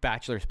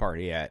bachelor's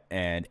party yet,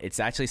 and it's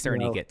actually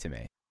starting to get to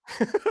me.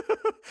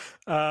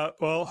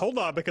 Well, hold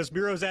on, because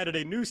Miro's added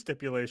a new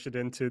stipulation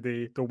into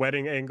the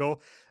wedding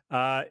angle.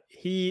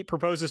 He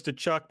proposes to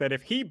Chuck that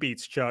if he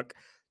beats Chuck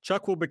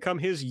will become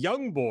his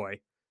young boy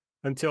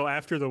until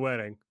after the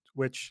wedding,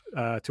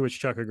 to which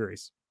Chuck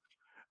agrees.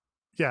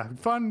 Yeah,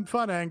 fun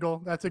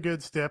angle. That's a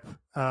good stip.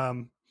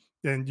 And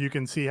you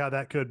can see how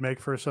that could make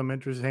for some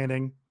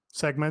entertaining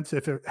segments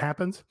if it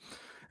happens.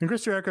 And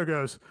Chris Jericho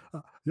goes,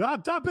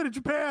 I've been in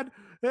Japan,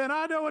 and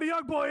I know what a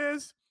young boy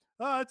is.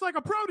 It's like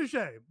a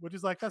protege, which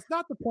is like, that's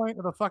not the point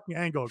of the fucking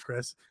angle,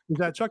 Chris. Is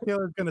that Chuck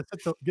Taylor is going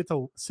to get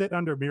to sit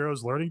under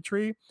Miro's learning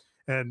tree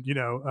and,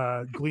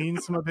 glean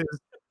some of his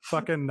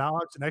fucking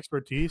knowledge and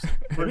expertise.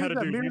 Learn how to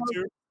do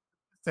YouTube.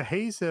 To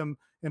haze him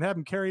and have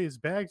him carry his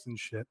bags and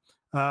shit.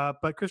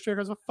 But Chris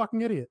Jericho's a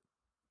fucking idiot.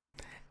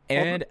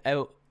 And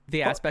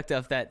the aspect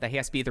of that he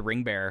has to be the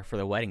ring bearer for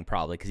the wedding,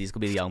 probably because he's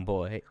gonna be the young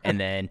boy, and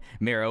then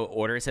Miro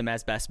orders him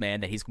as best man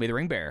that he's gonna be the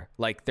ring bearer.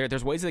 Like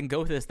there's ways that can go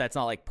with this that's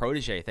not like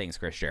protege things,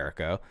 Chris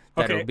Jericho.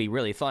 That would be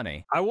really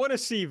funny. I want to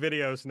see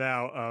videos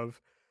now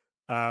of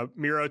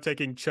Miro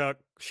taking Chuck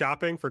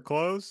shopping for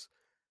clothes,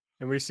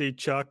 and we see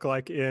Chuck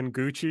like in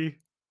Gucci.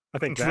 I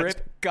think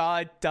Drip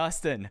God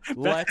Dustin.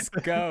 Let's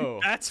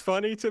go. That's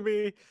funny to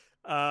me.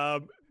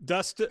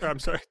 Dustin, I'm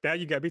sorry, now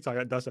you got me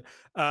talking about Dustin.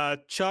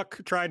 Chuck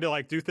trying to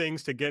like do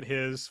things to get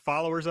his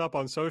followers up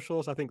on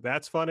socials. I think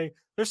that's funny.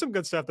 There's some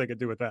good stuff they could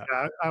do with that.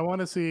 Yeah, I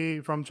want to see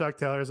from Chuck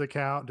Taylor's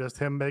account just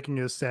him making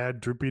his sad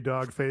droopy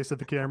dog face at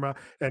the camera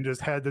and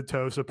just head to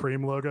toe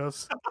Supreme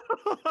logos.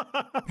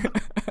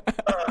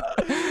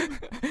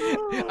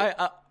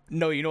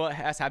 No, you know what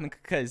has happened?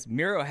 Because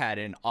Miro had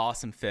an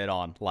awesome fit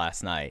on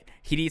last night.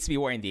 He needs to be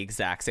wearing the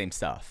exact same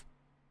stuff.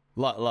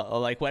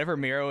 Like whatever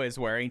Miro is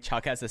wearing,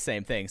 Chuck has the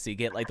same thing. So you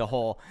get like the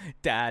whole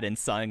dad and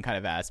son kind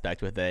of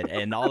aspect with it.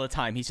 And all the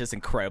time, he's just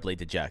incredibly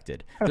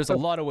dejected. There's a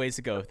lot of ways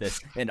to go with this,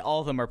 and all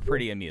of them are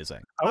pretty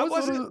amusing. I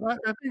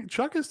think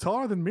Chuck is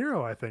taller than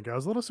Miro, I think. I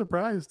was a little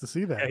surprised to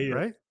see that,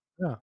 right?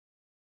 Yeah.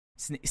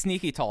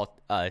 Sneaky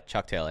tall,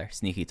 Chuck Taylor.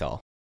 Sneaky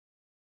tall.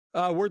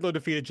 Wardlow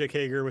defeated Jake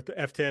Hager with the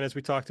F10, as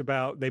we talked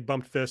about. They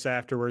bumped fists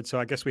afterwards. So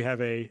I guess we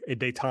have a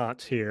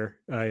detente here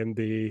in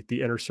the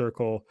Inner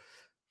Circle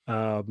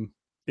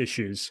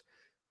issues.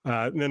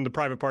 And then the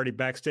private party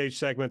backstage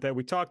segment that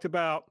we talked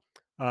about.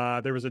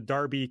 There was a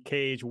Darby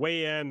Cage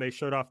weigh-in. They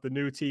showed off the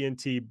new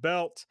TNT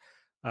belt.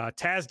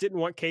 Taz didn't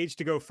want Cage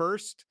to go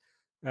first,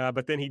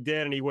 but then he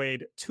did, and he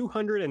weighed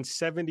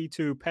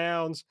 272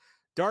 pounds.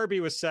 Darby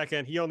was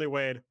second. He only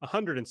weighed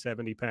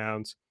 170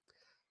 pounds.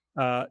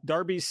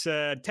 Darby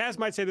said, Taz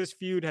might say this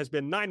feud has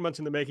been 9 months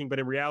in the making, but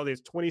in reality,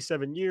 it's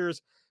 27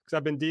 years because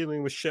I've been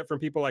dealing with shit from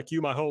people like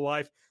you my whole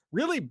life.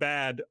 Really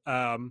bad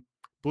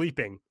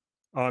bleeping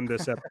on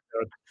this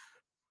episode.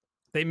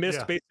 They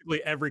missed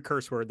basically every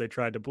curse word they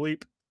tried to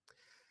bleep.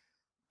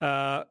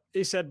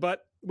 He said,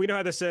 but we know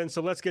how this ends,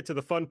 so let's get to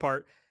the fun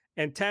part.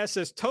 And Taz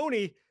says,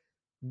 Tony,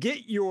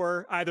 get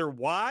your either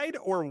wide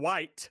or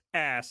white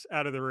ass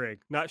out of the ring.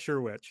 Not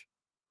sure which.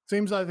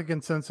 Seems like the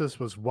consensus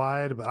was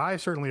wide, but I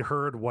certainly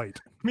heard white.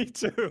 Me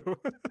too.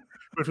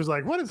 Which was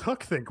like, what does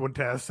Hook think when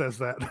Taz says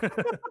that?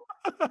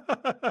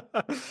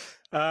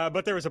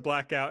 But there was a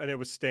blackout, and it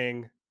was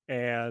Sting.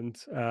 And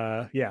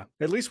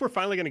at least we're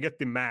finally going to get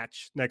the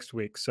match next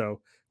week,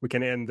 so we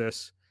can end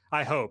this,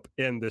 I hope,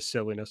 end this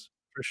silliness.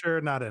 For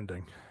sure, not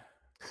ending.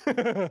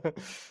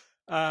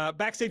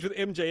 Backstage with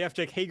MJF,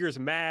 Jake Hager's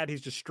mad.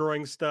 He's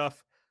destroying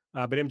stuff.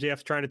 But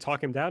MJF's trying to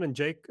talk him down, and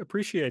Jake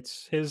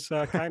appreciates his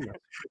kindness.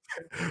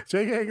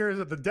 Jake Hager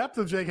is at the depth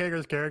of Jake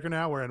Hager's character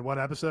now, where in one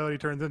episode he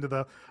turns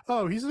into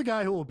he's the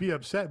guy who will be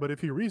upset, but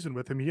if you reason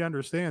with him, he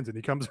understands and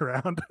he comes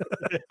around.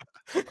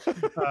 That's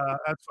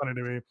funny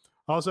to me.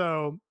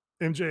 Also,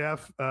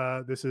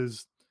 MJF, this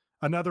is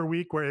another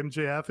week where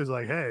MJF is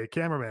like, hey,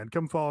 cameraman,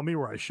 come follow me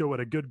where I show what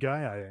a good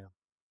guy I am.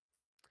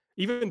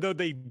 Even though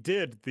they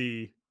did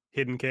the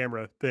hidden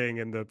camera thing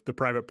in the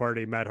private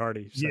party, Matt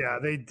Hardy. Yeah,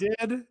 they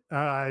did.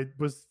 I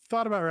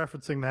thought about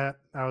referencing that.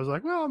 I was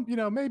like, well,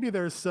 maybe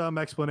there's some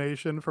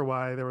explanation for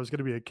why there was going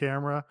to be a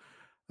camera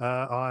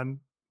on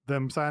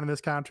them signing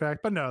this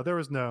contract, but no, there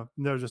was no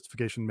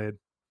justification made.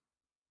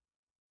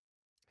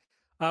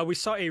 We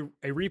saw a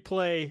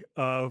replay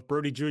of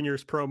Brody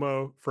Jr.'s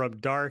promo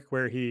from Dark,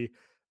 where he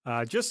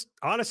just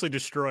honestly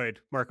destroyed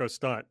Marco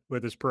Stunt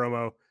with his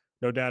promo,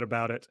 no doubt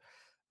about it.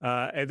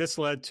 And this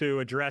led to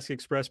a Jurassic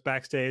Express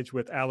backstage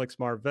with Alex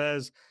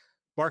Marvez.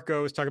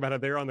 Marco was talking about how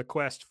they're on the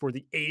quest for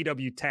the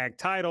AEW tag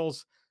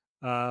titles,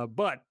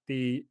 but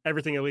the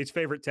Everything Elite's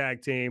favorite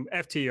tag team,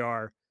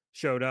 FTR,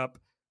 showed up,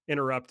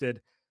 interrupted.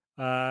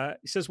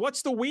 He says,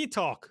 what's the we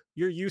talk?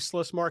 You're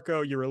useless,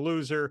 Marco. You're a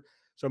loser.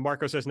 So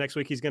Marco says next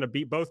week he's going to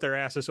beat both their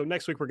asses. So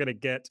next week we're going to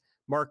get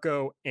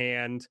Marco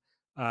and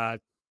I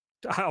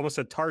almost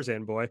said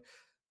Tarzan Boy,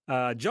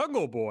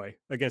 Jungle Boy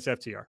against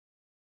FTR.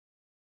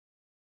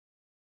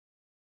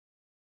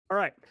 All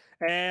right.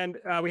 And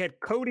we had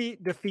Cody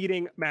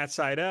defeating Matt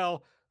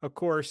Sydal. Of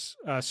course,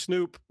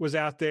 Snoop was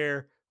out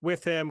there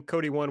with him.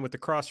 Cody won with the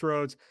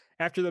Crossroads.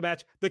 After the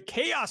match, the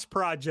Chaos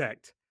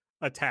Project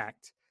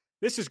attacked.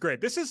 This is great.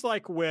 This is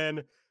like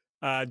when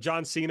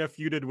John Cena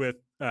feuded with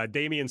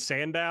Damian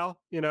Sandow.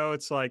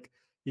 It's like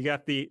you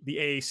got the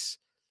Ace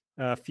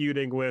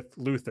feuding with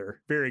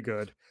Luther. Very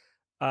good.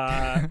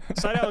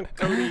 Sydal and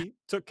Cody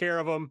took care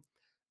of him.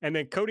 And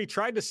then Cody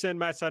tried to send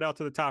Matt Sydal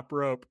to the top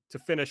rope to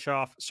finish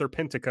off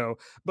Serpentico,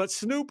 but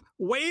Snoop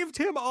waved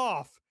him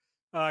off,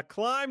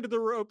 climbed the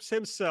ropes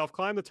himself,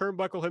 climbed the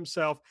turnbuckle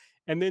himself,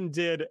 and then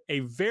did a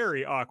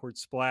very awkward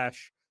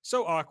splash.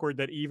 So awkward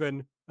that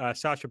even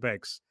Sasha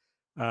Banks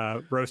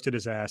roasted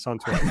his ass on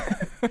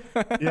Twitter.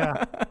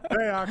 Yeah,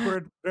 very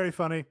awkward, very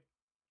funny.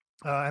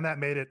 And that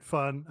made it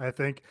fun, I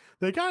think.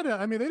 They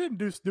they didn't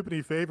do Snoop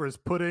any favors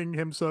putting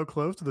him so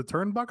close to the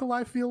turnbuckle,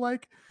 I feel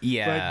like.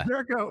 Yeah.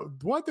 Jericho,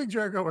 one thing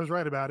Jericho was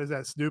right about is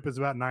that Snoop is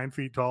about 9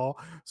 feet tall.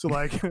 So,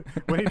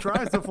 when he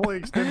tries to fully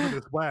extend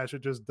with the splash,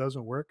 it just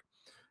doesn't work.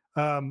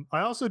 I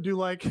also do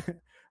like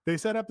they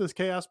set up this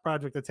Chaos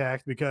Project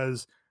attack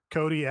because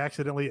Cody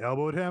accidentally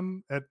elbowed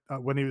him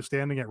when he was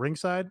standing at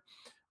ringside,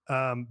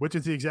 which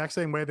is the exact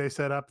same way they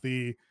set up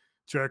the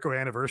Jericho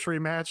anniversary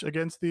match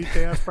against the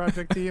Chaos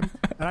Project team.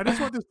 And I just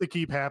want this to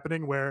keep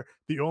happening where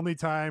the only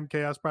time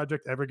Chaos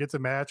Project ever gets a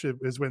match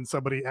is when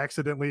somebody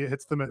accidentally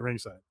hits them at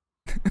ringside.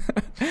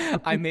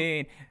 I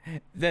mean,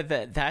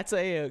 that's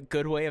a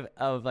good way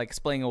of like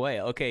explaining away.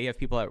 Okay, you have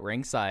people at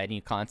ringside and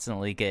you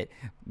constantly get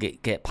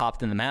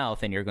popped in the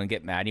mouth and you're going to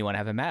get mad and you want to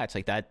have a match.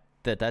 Like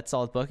that's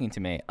solid booking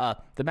to me.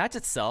 The match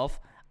itself,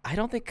 I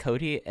don't think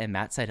Cody and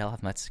Matt Sydal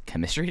have much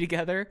chemistry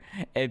together,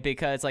 and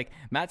because like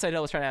Matt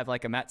Sydal was trying to have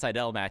like a Matt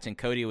Sydal match, and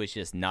Cody was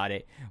just not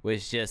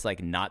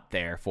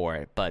there for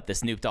it. But the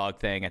Snoop Dogg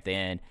thing at the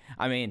end,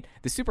 I mean,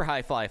 the super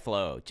high fly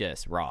flow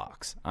just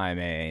rocks. I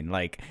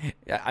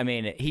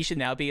mean, he should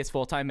now be his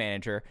full-time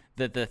manager.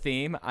 The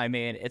theme, I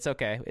mean, it's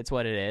okay, it's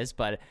what it is.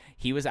 But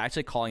he was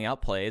actually calling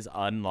out plays,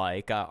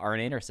 unlike Arn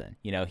Anderson.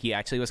 You know, he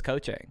actually was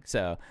coaching.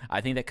 So I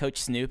think that Coach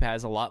Snoop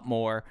has a lot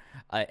more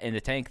in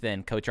the tank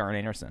than Coach Arn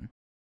Anderson.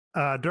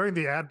 During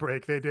the ad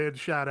break, they did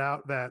shout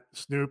out that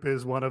Snoop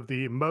is one of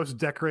the most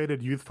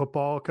decorated youth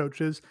football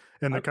coaches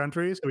in the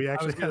country. So he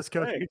actually has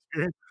coaching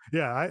experience.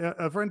 Yeah,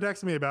 a friend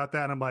texted me about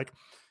that, and I'm like,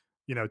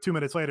 2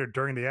 minutes later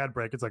during the ad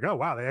break, it's like, oh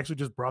wow, they actually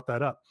just brought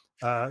that up.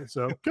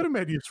 So could have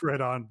made use for it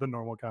on the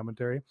normal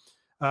commentary.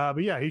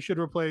 But yeah, he should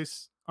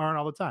replace Arn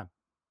all the time.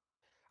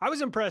 I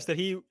was impressed that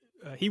he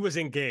was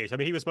engaged. I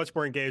mean, he was much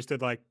more engaged than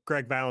like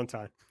Greg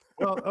Valentine.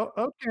 Well,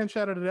 Okan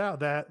shouted it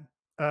out that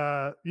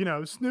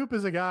Snoop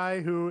is a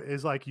guy who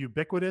is like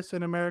ubiquitous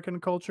in American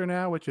culture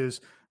now, which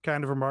is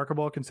kind of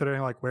remarkable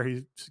considering like where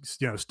he,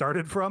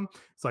 started from.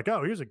 It's like,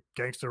 oh, here's a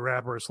gangster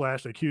rapper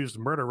 / accused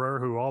murderer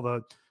who all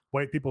the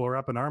white people are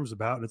up in arms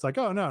about. And it's like,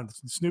 oh no,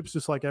 Snoop's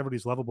just like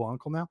everybody's lovable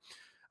uncle now.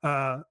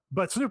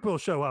 But Snoop will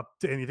show up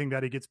to anything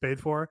that he gets paid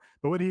for.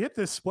 But when he hit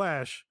this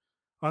splash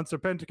on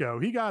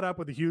Serpentico, he got up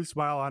with a huge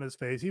smile on his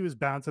face. He was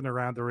bouncing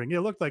around the ring. It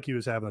looked like he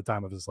was having the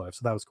time of his life.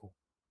 So that was cool.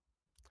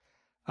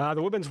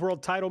 The women's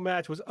world title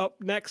match was up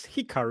next.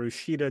 Hikaru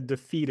Shida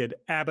defeated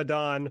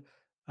Abaddon.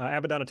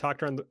 Abaddon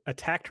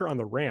attacked her on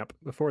the ramp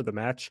before the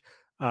match.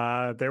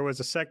 There was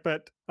a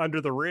segment under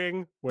the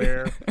ring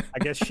where I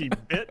guess she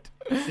bit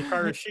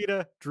Hikaru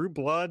Shida, drew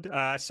blood.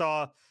 I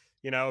saw,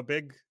 a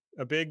big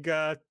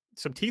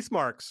some teeth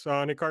marks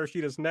on Hikaru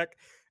Shida's neck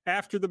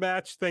after the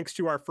match, thanks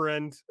to our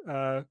friend,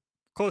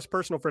 close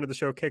personal friend of the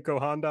show, Keiko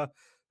Honda,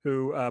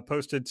 who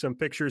posted some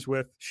pictures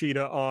with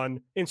Shida on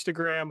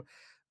Instagram.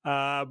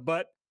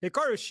 But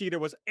Hikaru Shida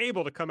was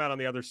able to come out on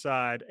the other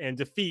side and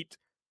defeat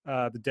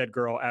the dead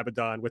girl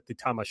Abaddon with the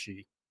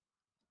Tamashi.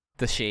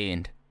 The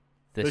Sheen.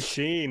 The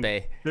Sheen.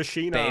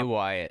 Bray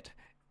Wyatt.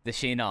 The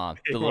Sheenom.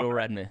 The little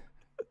red man.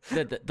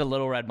 The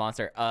little red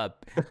monster.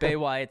 Bray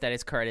Wyatt, that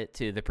is credit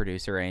to the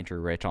producer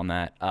Andrew Rich on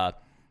that.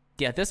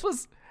 Yeah, this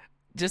was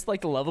just like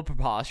the level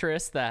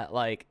preposterous that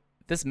like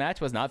this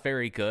match was not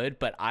very good,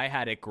 but I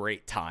had a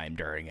great time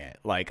during it.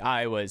 Like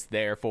I was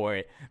there for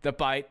it. The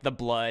bite, the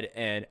blood,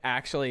 and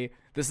actually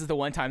this is the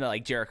one time that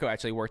like Jericho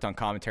actually worked on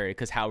commentary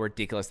because how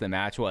ridiculous the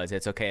match was.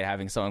 It's okay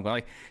having someone going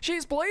like,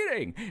 she's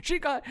bleeding. She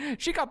got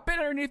bit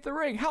underneath the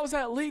ring. How is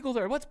that legal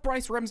there? What's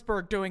Bryce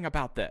Remsburg doing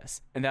about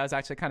this? And that was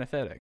actually kind of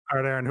fitting. All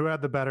right, Aaron, who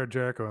had the better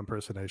Jericho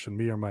impersonation,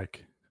 me or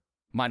Mike?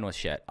 Mine was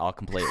shit. I'll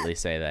completely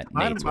say that.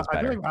 Nate's was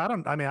better. I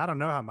don't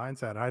know how mine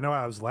sounded. I know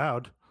I was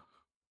loud.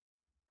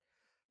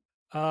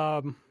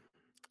 I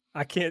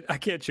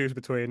can't choose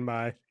between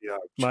my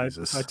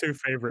two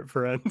favorite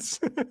friends.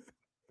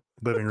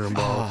 Living room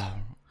balls.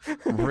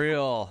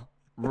 Real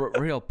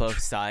both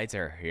sides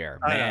are here,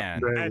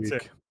 man.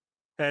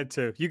 Had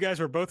to. You guys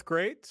were both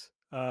great.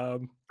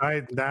 I'm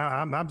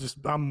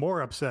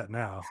more upset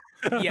now.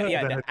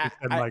 Yeah.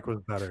 Mike was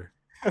better.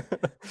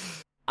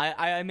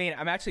 I mean,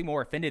 I'm actually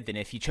more offended than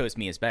if you chose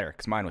me as better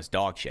because mine was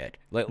dog shit.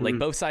 Like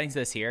both sides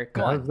of this here.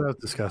 Come on. That was a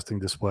disgusting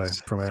display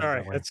from Aaron.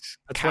 Sorry, that's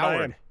what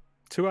I am.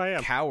 It's who I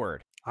am.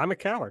 Coward. I'm a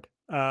coward.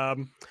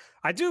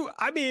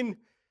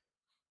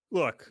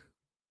 Look,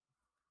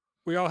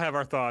 we all have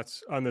our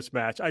thoughts on this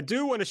match. I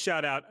do want to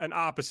shout out an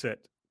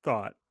opposite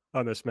thought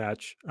on this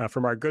match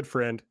from our good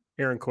friend,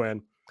 Aaron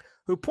Quinn,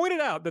 who pointed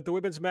out that the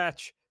women's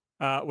match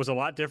was a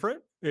lot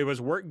different. It was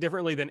worked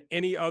differently than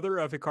any other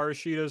of Hikaru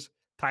Shida's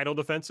title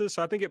defenses.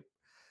 So I think it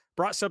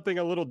brought something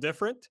a little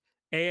different.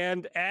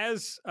 And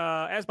as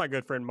my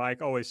good friend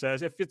Mike always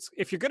says,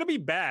 if you're going to be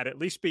bad, at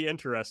least be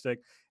interesting.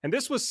 And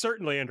this was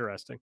certainly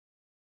interesting.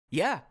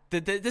 Yeah,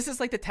 this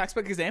is like the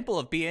textbook example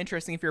of be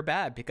interesting if you're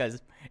bad,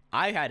 because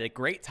I had a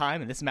great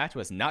time and this match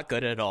was not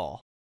good at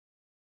all.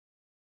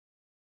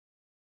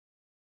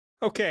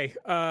 Okay,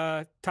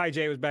 Ty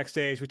J was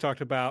backstage. We talked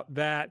about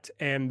that.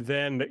 And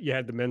then you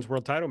had the men's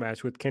world title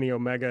match with Kenny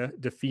Omega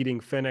defeating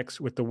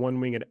Phoenix with the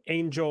one-winged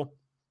angel.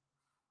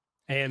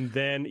 And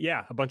then,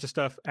 a bunch of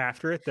stuff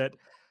after it that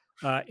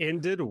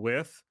ended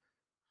with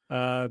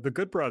the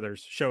Good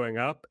Brothers showing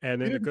up, and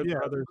then the Good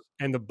Brothers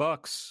and the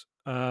Bucks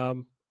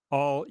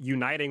all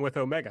uniting with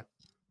Omega.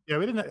 Yeah,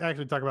 we didn't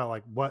actually talk about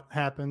like what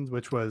happened,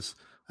 which was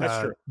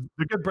that's true.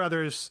 The Good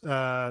Brothers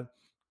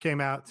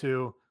came out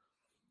to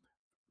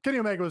Kenny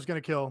Omega was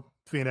going to kill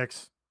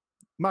Phoenix.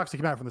 Moxley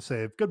came out from the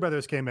save. Good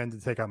Brothers came in to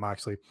take out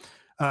Moxley.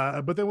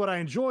 But then what I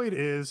enjoyed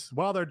is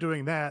while they're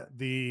doing that,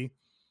 the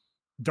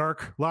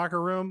dark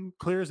locker room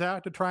clears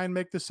out to try and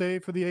make the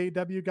save for the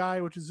AEW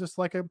guy, which is just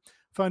like a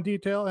fun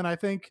detail. And I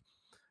think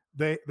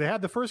they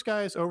had the first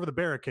guys over the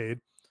barricade,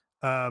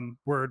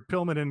 were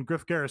Pillman and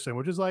Griff Garrison,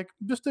 which is like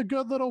just a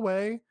good little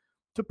way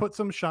to put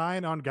some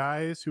shine on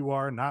guys who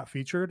are not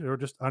featured or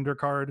just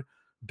undercard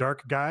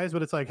dark guys.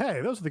 But it's like,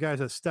 hey, those are the guys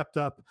that stepped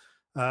up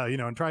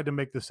and tried to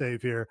make the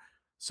save here.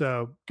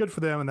 So good for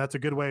them, and that's a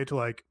good way to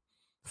like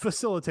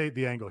facilitate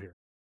the angle here.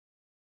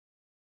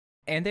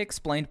 And they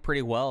explained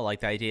pretty well, like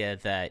the idea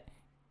that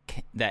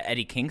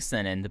Eddie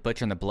Kingston and the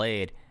Butcher and the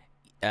Blade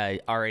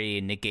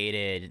already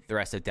negated the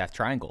rest of Death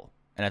Triangle,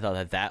 and I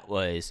thought that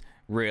was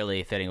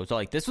really fitting. It was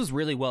like this was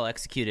really well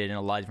executed in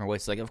a lot of different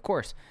ways. Like, of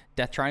course,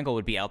 Death Triangle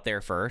would be out there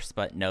first,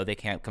 but no, they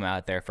can't come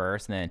out there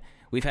first. And then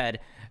we've had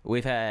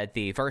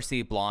the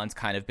Varsity Blondes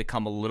kind of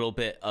become a little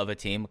bit of a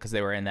team because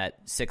they were in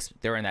that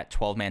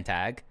 12-man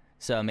tag.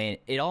 So I mean,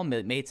 it all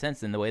made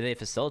sense, and the way they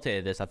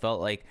facilitated this, I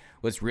felt like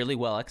was really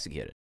well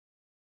executed.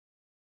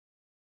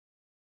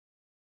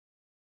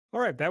 All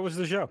right, that was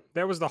the show.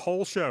 That was the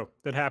whole show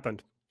that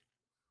happened.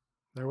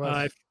 There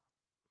was.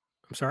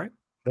 I'm sorry?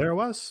 There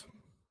was.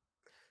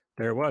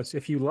 There was.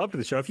 If you loved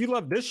the show, if you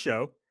love this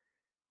show,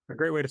 a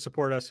great way to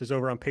support us is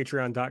over on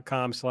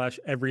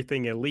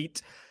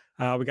patreon.com/everythingelite.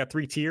 We got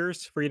 3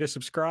 tiers for you to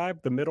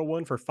subscribe. The middle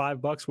one for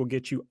 $5 will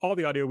get you all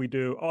the audio we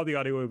do, all the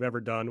audio we've ever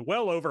done,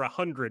 well over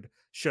 100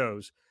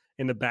 shows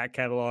in the back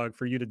catalog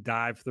for you to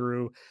dive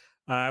through.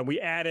 We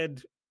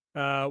added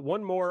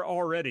one more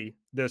already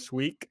this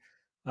week.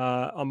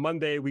 On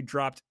Monday, we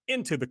dropped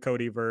into the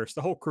Codyverse.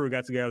 The whole crew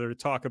got together to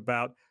talk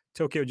about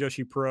Tokyo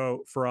Joshi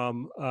Pro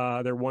from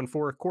their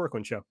 1-4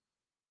 Korakuen show.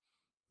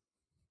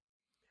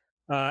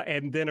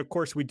 And then, of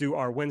course, we do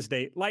our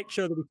Wednesday light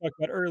show that we talked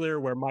about earlier,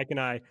 where Mike and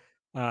I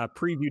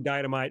preview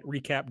Dynamite,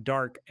 recap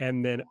Dark,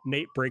 and then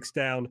Nate breaks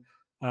down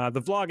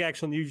the vlog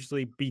action,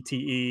 usually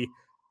BTE,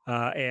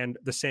 and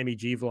the Sammy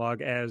G vlog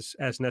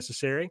as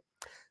necessary.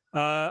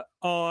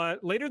 On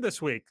later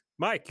this week,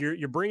 Mike,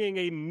 you're bringing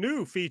a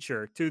new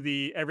feature to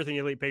the Everything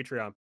Elite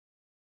Patreon.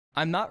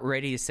 I'm not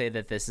ready to say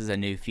that this is a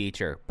new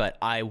feature, but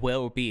I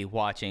will be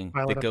watching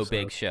the Go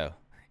Big show.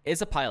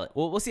 It's a pilot.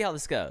 We'll see how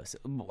this goes.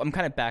 I'm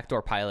kind of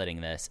backdoor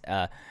piloting this.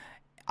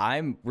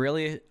 I'm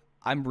really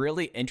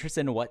interested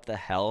in what the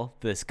hell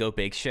this Go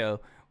Big show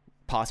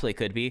possibly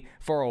could be.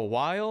 For a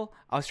while,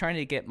 I was trying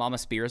to get Mama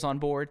Spears on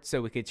board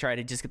so we could try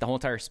to just get the whole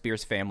entire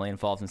Spears family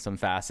involved in some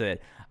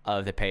facet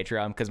of the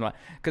Patreon.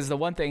 Because the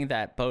one thing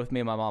that both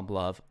me and my mom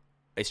love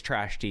is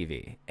trash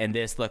TV, and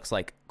this looks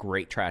like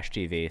great trash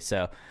TV.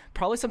 So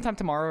probably sometime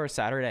tomorrow or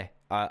Saturday,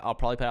 I'll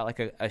probably put out like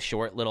a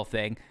short little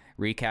thing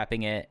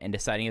recapping it and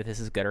deciding if this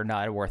is good or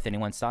not or worth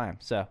anyone's time.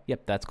 So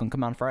yep, that's going to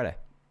come on Friday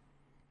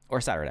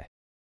or Saturday.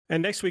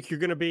 And next week you're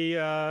going to be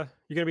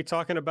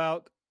talking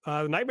about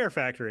the Nightmare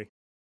Factory.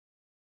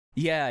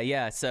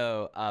 Yeah.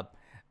 So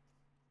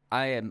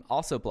I am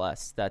also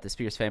blessed that the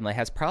Spears family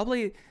has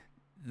probably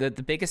the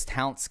biggest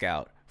talent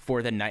scout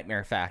for the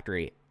Nightmare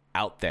Factory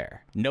out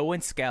there. No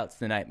one scouts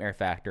the Nightmare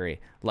Factory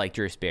like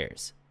Drew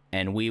Spears,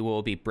 and we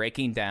will be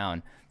breaking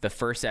down the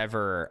first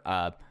ever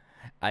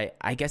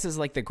I guess it's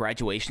like the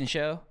graduation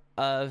show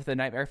of the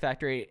Nightmare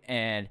Factory,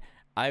 and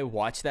I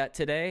watched that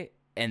today,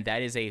 and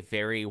that is a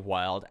very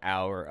wild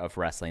hour of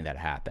wrestling that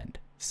happened.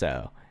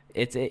 So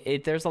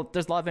there's a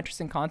lot of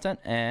interesting content,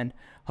 and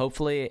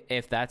hopefully,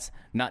 if that's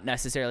not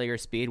necessarily your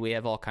speed, we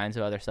have all kinds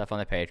of other stuff on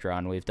the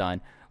Patreon. We've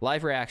done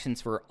live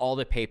reactions for all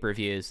the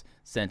pay-per-views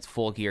since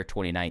Full Gear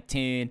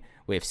 2019.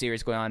 We have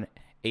series going on.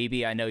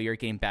 AB, I know you're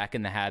getting back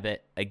in the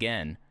habit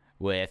again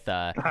with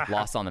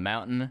Lost on the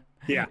Mountain.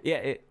 Yeah.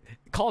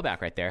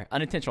 Callback right there.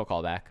 Unintentional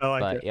callback. I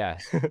like it. Yeah.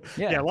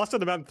 Yeah. Lost on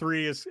the Mountain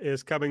 3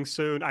 is coming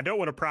soon. I don't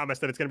want to promise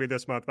that it's going to be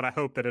this month, but I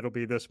hope that it'll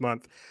be this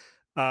month.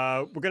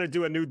 We're going to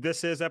do a new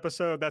This Is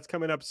episode that's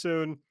coming up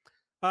soon.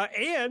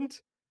 And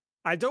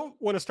I don't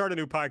want to start a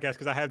new podcast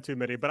because I have too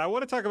many, but I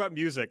want to talk about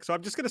music. So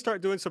I'm just going to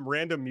start doing some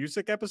random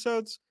music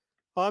episodes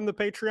on the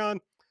Patreon.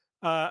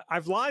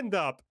 I've lined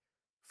up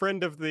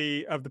friend of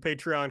the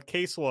Patreon,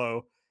 Case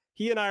Low.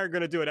 He and I are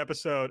going to do an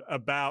episode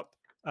about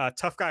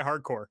Tough Guy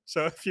Hardcore.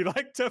 So if you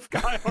like Tough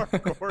Guy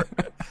Hardcore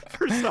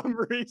for some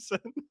reason,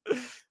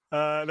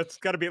 that's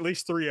got to be at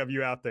least 3 of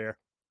you out there.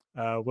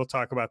 We'll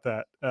talk about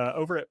that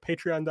over at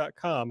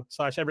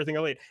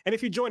patreon.com/everythingelite. And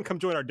if you join, come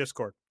join our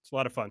Discord. It's a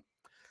lot of fun.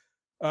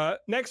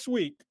 Next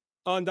week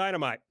on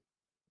Dynamite,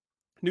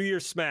 New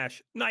Year's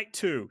Smash, Night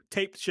 2,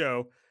 taped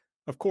show.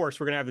 Of course,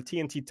 we're going to have the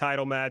TNT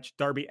title match,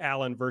 Darby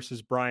Allin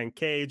versus Brian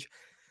Cage.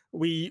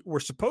 We were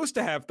supposed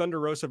to have Thunder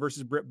Rosa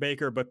versus Britt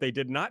Baker, but they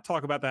did not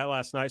talk about that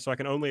last night, so I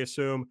can only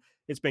assume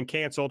it's been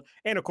canceled.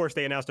 And, of course,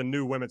 they announced a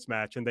new women's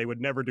match, and they would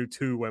never do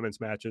 2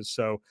 women's matches.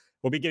 So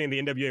we'll be getting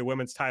the NWA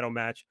women's title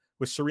match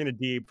with Serena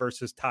Deeb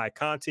versus Ty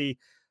Conti,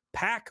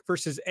 Pac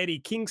versus Eddie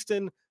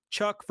Kingston,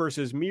 Chuck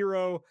versus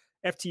Miro,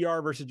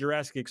 FTR versus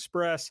Jurassic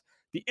Express.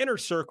 The Inner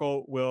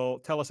Circle will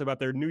tell us about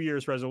their New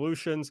Year's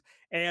resolutions,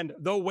 and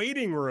The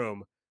Waiting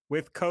Room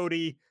with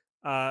Cody.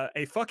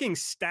 A fucking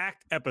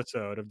stacked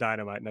episode of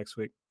Dynamite next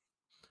week.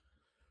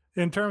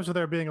 In terms of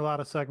there being a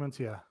lot of segments,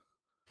 yeah.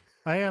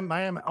 I am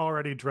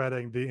already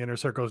dreading the Inner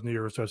Circle's New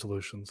Year's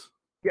resolutions.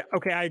 Yeah,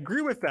 okay, I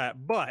agree with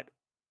that, but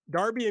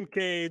Darby and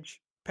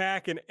Cage,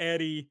 Pac and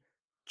Eddie,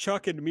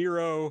 Chuck and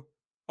Miro,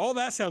 all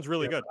that sounds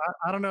really good.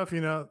 I don't know if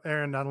you know,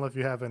 Aaron, I don't know if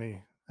you have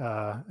any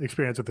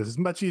experience with this. It's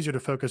much easier to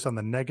focus on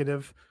the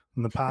negative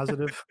than the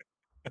positive.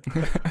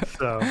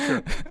 So,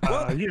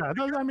 yeah,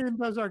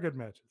 those are good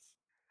matches.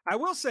 I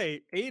will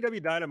say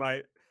AEW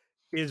Dynamite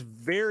is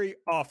very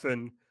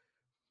often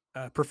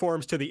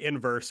performs to the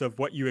inverse of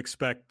what you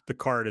expect the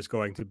card is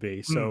going to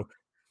be. So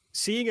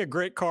seeing a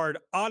great card,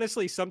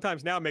 honestly,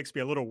 sometimes now makes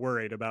me a little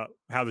worried about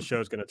how the show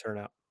is going to turn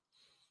out.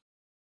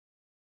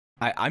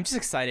 I'm just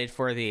excited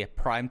for the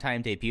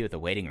primetime debut of the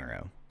Waiting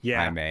Room.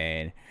 Yeah.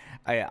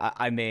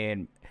 I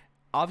mean,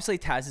 obviously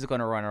Taz is going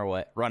to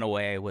run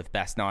away with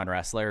Best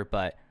Non-Wrestler,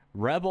 but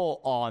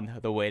Rebel on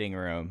the Waiting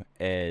Room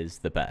is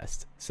the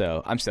best.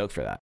 So I'm stoked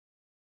for that.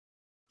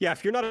 Yeah,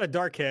 if you're not a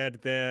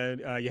Darkhead, then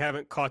you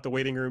haven't caught the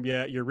Waiting Room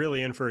yet. You're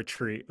really in for a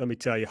treat, let me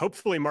tell you.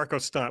 Hopefully Marco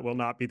Stunt will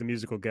not be the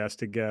musical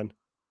guest again.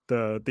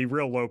 The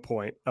real low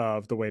point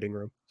of the Waiting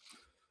Room.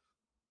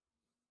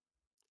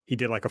 He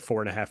did like a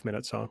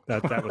 4.5-minute song.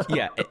 That was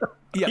yeah,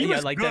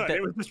 like good. that.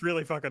 It was just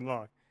really fucking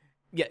long.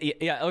 Yeah.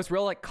 It was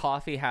real like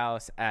coffee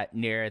house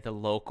near the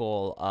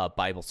local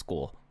Bible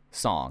school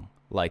song.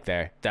 Like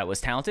that was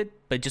talented,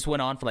 but it just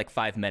went on for like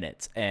 5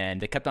 minutes, and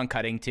they kept on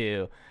cutting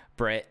to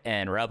Britt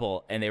and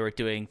Rebel, and they were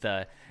doing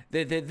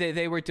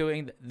they were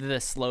doing the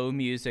slow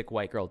music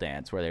white girl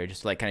dance where they were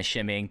just like kind of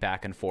shimmying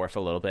back and forth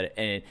a little bit,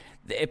 and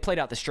it played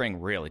out the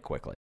string really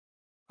quickly.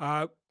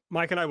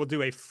 Mike and I will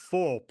do a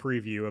full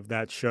preview of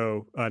that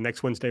show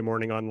next Wednesday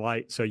morning on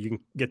Light, so you can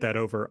get that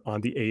over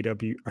on the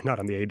AEW, or not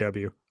on the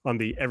AEW, on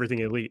the Everything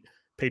Elite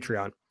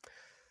Patreon.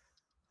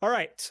 All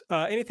right.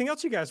 Anything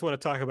else you guys want to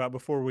talk about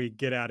before we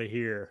get out of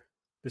here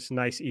this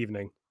nice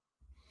evening?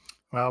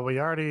 Well,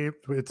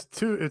 it's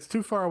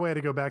too far away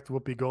to go back to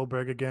Whoopi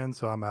Goldberg again,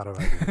 so I'm out of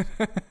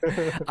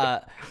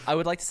ideas. I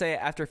would like to say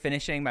after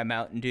finishing my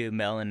Mountain Dew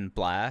Melon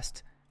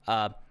Blast,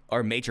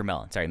 or Major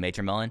Melon,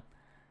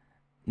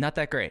 not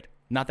that great.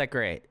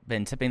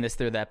 Been tipping this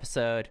through the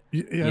episode.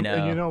 And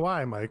you know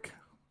why, Mike?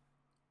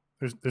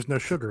 There's no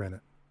sugar in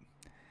it.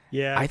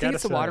 Yeah, I think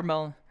it's the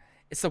watermelon.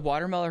 It's the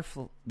watermelon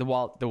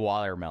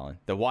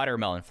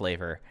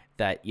flavor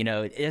that,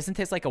 it doesn't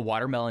taste like a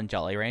watermelon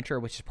Jolly Rancher,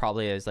 which is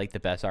probably is like the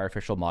best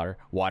artificial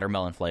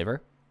watermelon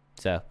flavor.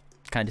 So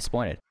kind of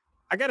disappointed.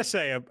 I gotta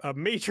say, a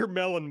Major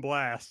Melon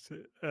Blast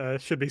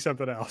should be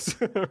something else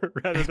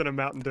rather than a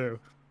Mountain Dew.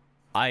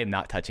 I am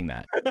not touching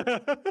that.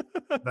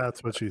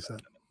 That's what she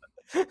said.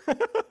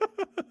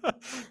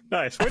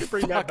 Nice way to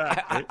bring that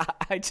back.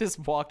 I just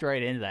walked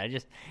right into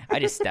that. I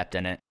just stepped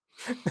in it.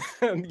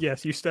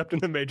 Yes, you stepped in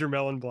the Major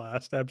Melon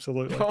Blast.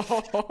 Absolutely.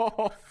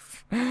 All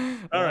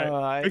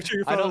right. Make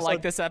sure I don't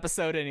like this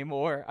episode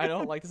anymore. I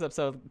don't like this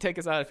episode. Take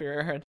us out of here,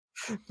 Aaron.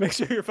 Make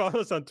sure you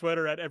follow us on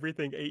Twitter at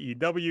Everything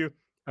AEW.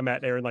 I'm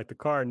at Aaron Like the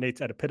Car. Nate's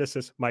at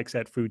Epitasis. Mike's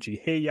at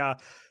Fuji Heya.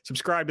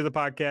 Subscribe to the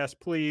podcast,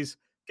 please.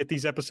 Get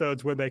these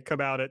episodes when they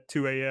come out at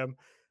 2 a.m.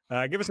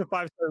 Give us a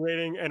 5-star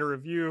rating and a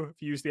review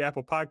if you use the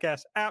Apple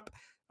Podcast app.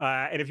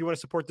 And if you want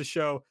to support the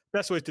show,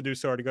 best ways to do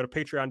so are to go to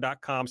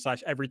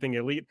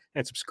patreon.com/everythingelite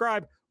and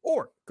subscribe,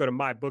 or go to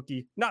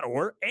MyBookie,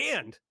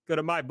 and go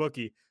to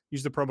MyBookie.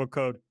 Use the promo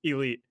code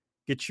ELITE.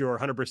 Get your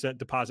 100%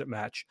 deposit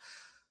match.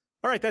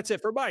 All right, that's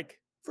it for Mike.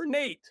 For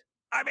Nate,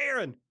 I'm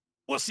Aaron.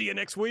 We'll see you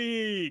next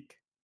week.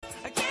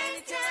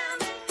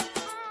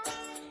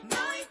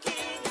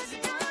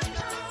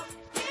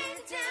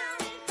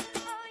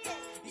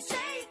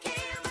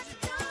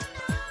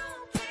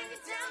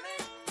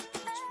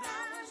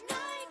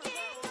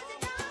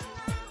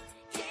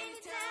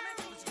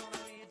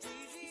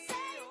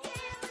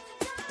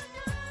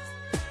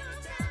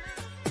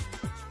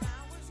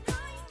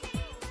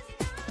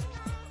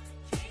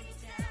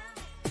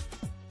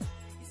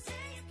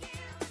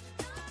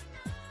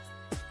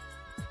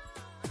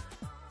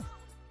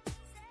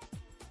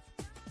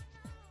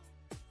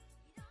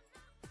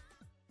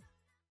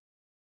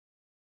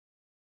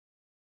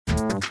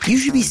 You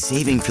should be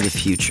saving for the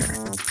future,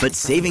 but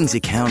savings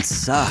accounts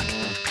suck,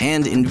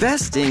 and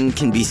investing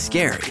can be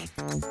scary.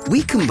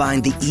 We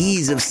combine the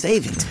ease of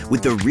savings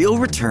with the real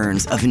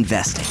returns of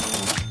investing.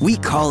 We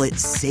call it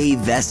Save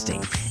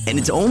Vesting, and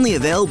it's only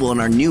available in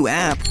our new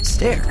app,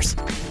 Stairs.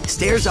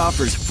 Stairs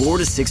offers 4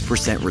 to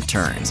 6%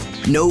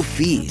 returns, no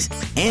fees,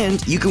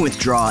 and you can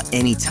withdraw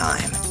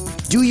anytime.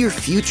 Do your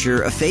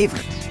future a favor.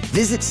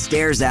 Visit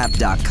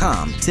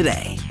stairsapp.com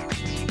today.